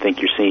line. I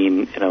think you're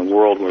seeing in a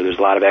world where there's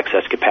a lot of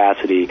excess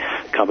capacity,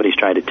 companies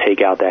trying to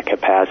take out that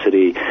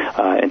capacity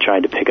and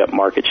trying to pick up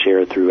market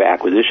share through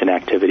acquisition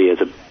activity as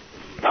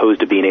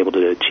opposed to being able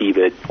to achieve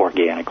it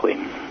organically.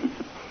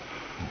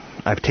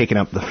 I've taken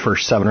up the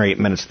first 7 or 8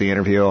 minutes of the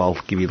interview. I'll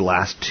give you the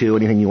last 2.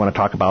 Anything you want to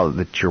talk about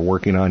that you're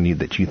working on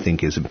that you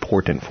think is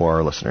important for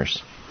our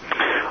listeners?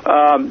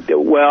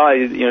 Well,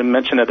 I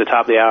mentioned at the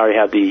top of the hour, you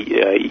have the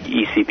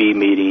ECB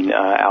meeting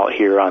out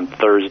here on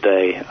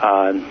Thursday.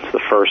 It's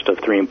the first of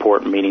 3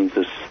 important meetings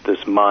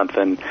this month,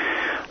 and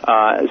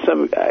I'm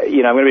going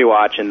to be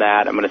watching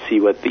that. I'm going to see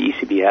what the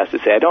ECB has to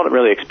say. I don't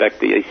really expect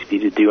the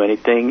ECB to do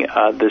anything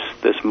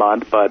this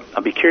month, but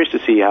I'll be curious to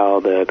see how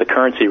the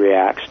currency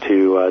reacts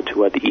to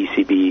what the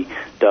ECB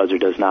does or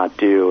does not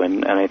do,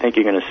 and I think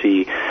you're going to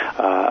see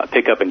a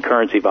pickup in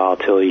currency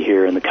volatility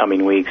here in the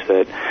coming weeks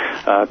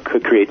that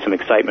could create some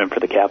excitement for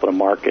the capital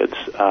markets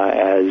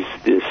as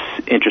this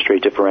interest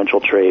rate differential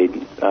trade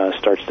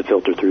starts to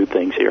filter through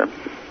things here.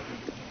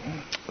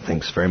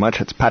 Thanks very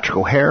much. It's Patrick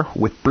O'Hare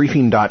with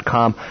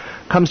Briefing.com.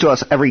 Comes to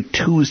us every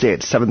Tuesday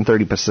at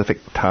 7:30 Pacific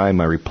time.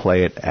 I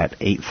replay it at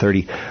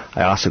 8:30.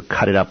 I also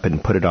cut it up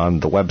and put it on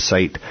the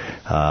website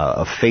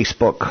of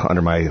Facebook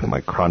under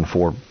my Cron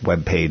 4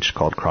 webpage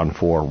called Cron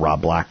 4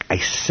 Rob Black. I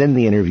send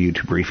the interview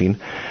to Briefing.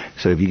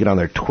 So if you get on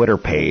their Twitter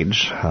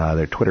page,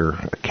 their Twitter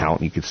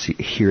account, you can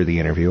hear the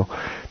interview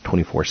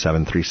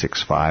 24/7,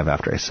 365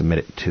 after I submit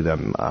it to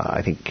them.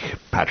 I think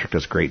Patrick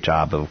does a great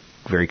job of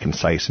very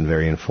concise and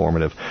very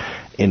informative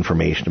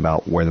information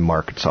about where the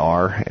markets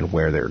are and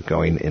where they're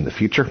going in the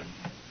future.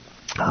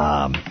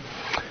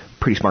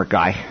 Pretty smart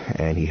guy,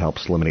 and he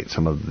helps eliminate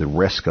some of the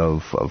risk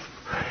of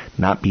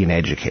not being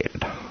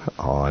educated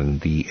on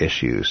the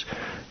issues.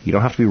 You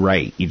don't have to be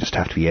right, you just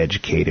have to be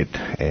educated,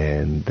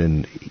 and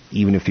then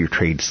even if your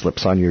trade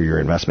slips on you or your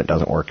investment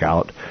doesn't work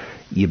out,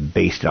 you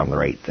based it on the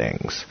right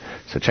things.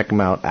 So check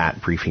them out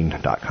at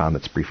briefing.com.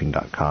 That's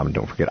briefing.com. And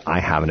don't forget, I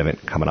have an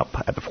event coming up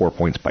at the 4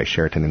 Points by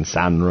Sheraton in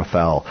San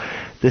Rafael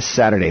this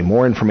Saturday.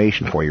 More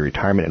information for your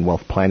retirement and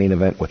wealth planning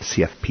event with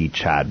CFP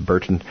Chad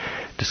Burton,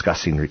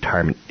 discussing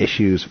retirement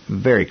issues.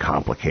 Very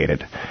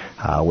complicated,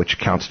 which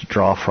accounts to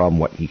draw from,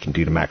 what you can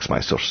do to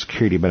maximize Social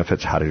Security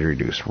benefits, how to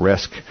reduce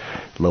risk,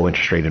 low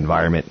interest rate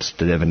environment,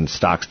 dividend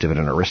stocks,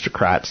 dividend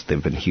aristocrats.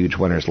 They've been huge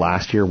winners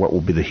last year. What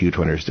will be the huge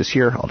winners this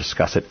year? I'll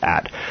discuss it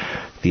at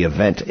the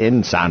event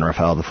in San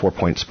Rafael, the 4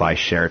 Points by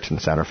Sheraton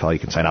San Rafael. You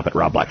can sign up at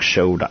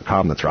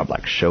robblackshow.com. That's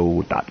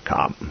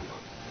robblackshow.com.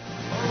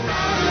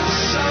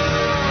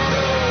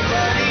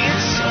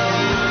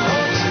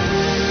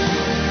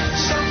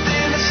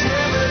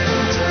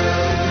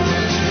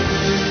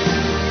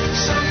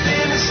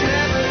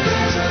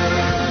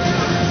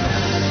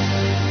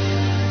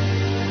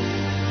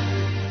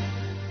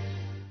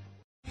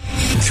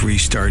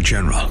 Three-star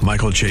General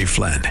Michael J.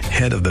 Flynn,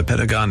 head of the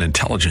Pentagon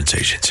Intelligence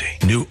Agency,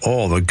 knew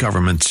all the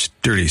government's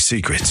dirty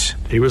secrets.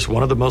 He was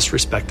one of the most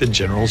respected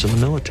generals in the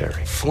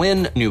military.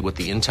 Flynn knew what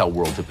the intel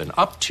world had been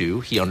up to.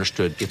 He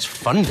understood its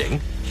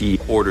funding. He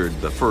ordered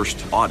the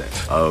first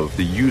audit of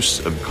the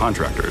use of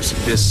contractors.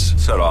 This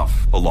set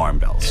off alarm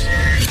bells.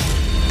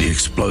 The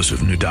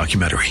explosive new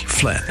documentary,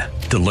 Flynn,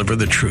 Deliver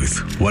the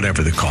Truth,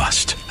 Whatever the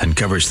Cost,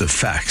 uncovers the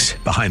facts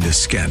behind this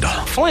scandal.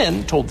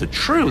 Flynn told the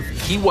truth.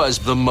 He was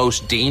the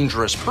most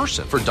dangerous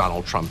person for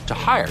Donald Trump to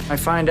hire. I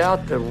find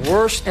out the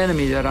worst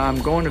enemy that I'm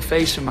going to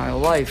face in my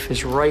life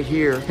is right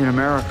here in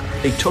America.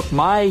 They took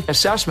my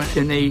assessment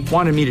and they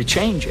wanted me to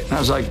change it. And I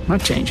was like, I'm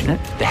not changing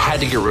it. They had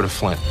to get rid of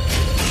Flynn.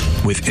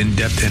 With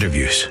in-depth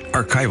interviews,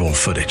 archival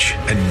footage,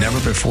 and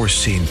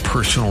never-before-seen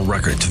personal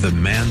records of the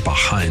man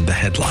behind the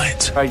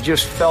headlines. I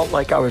just felt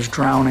like I was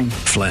drowning.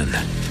 Flynn,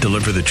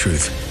 Deliver the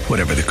Truth,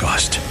 Whatever the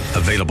Cost.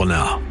 Available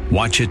now.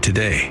 Watch it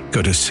today.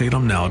 Go to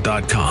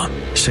salemnow.com.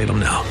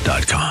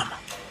 salemnow.com.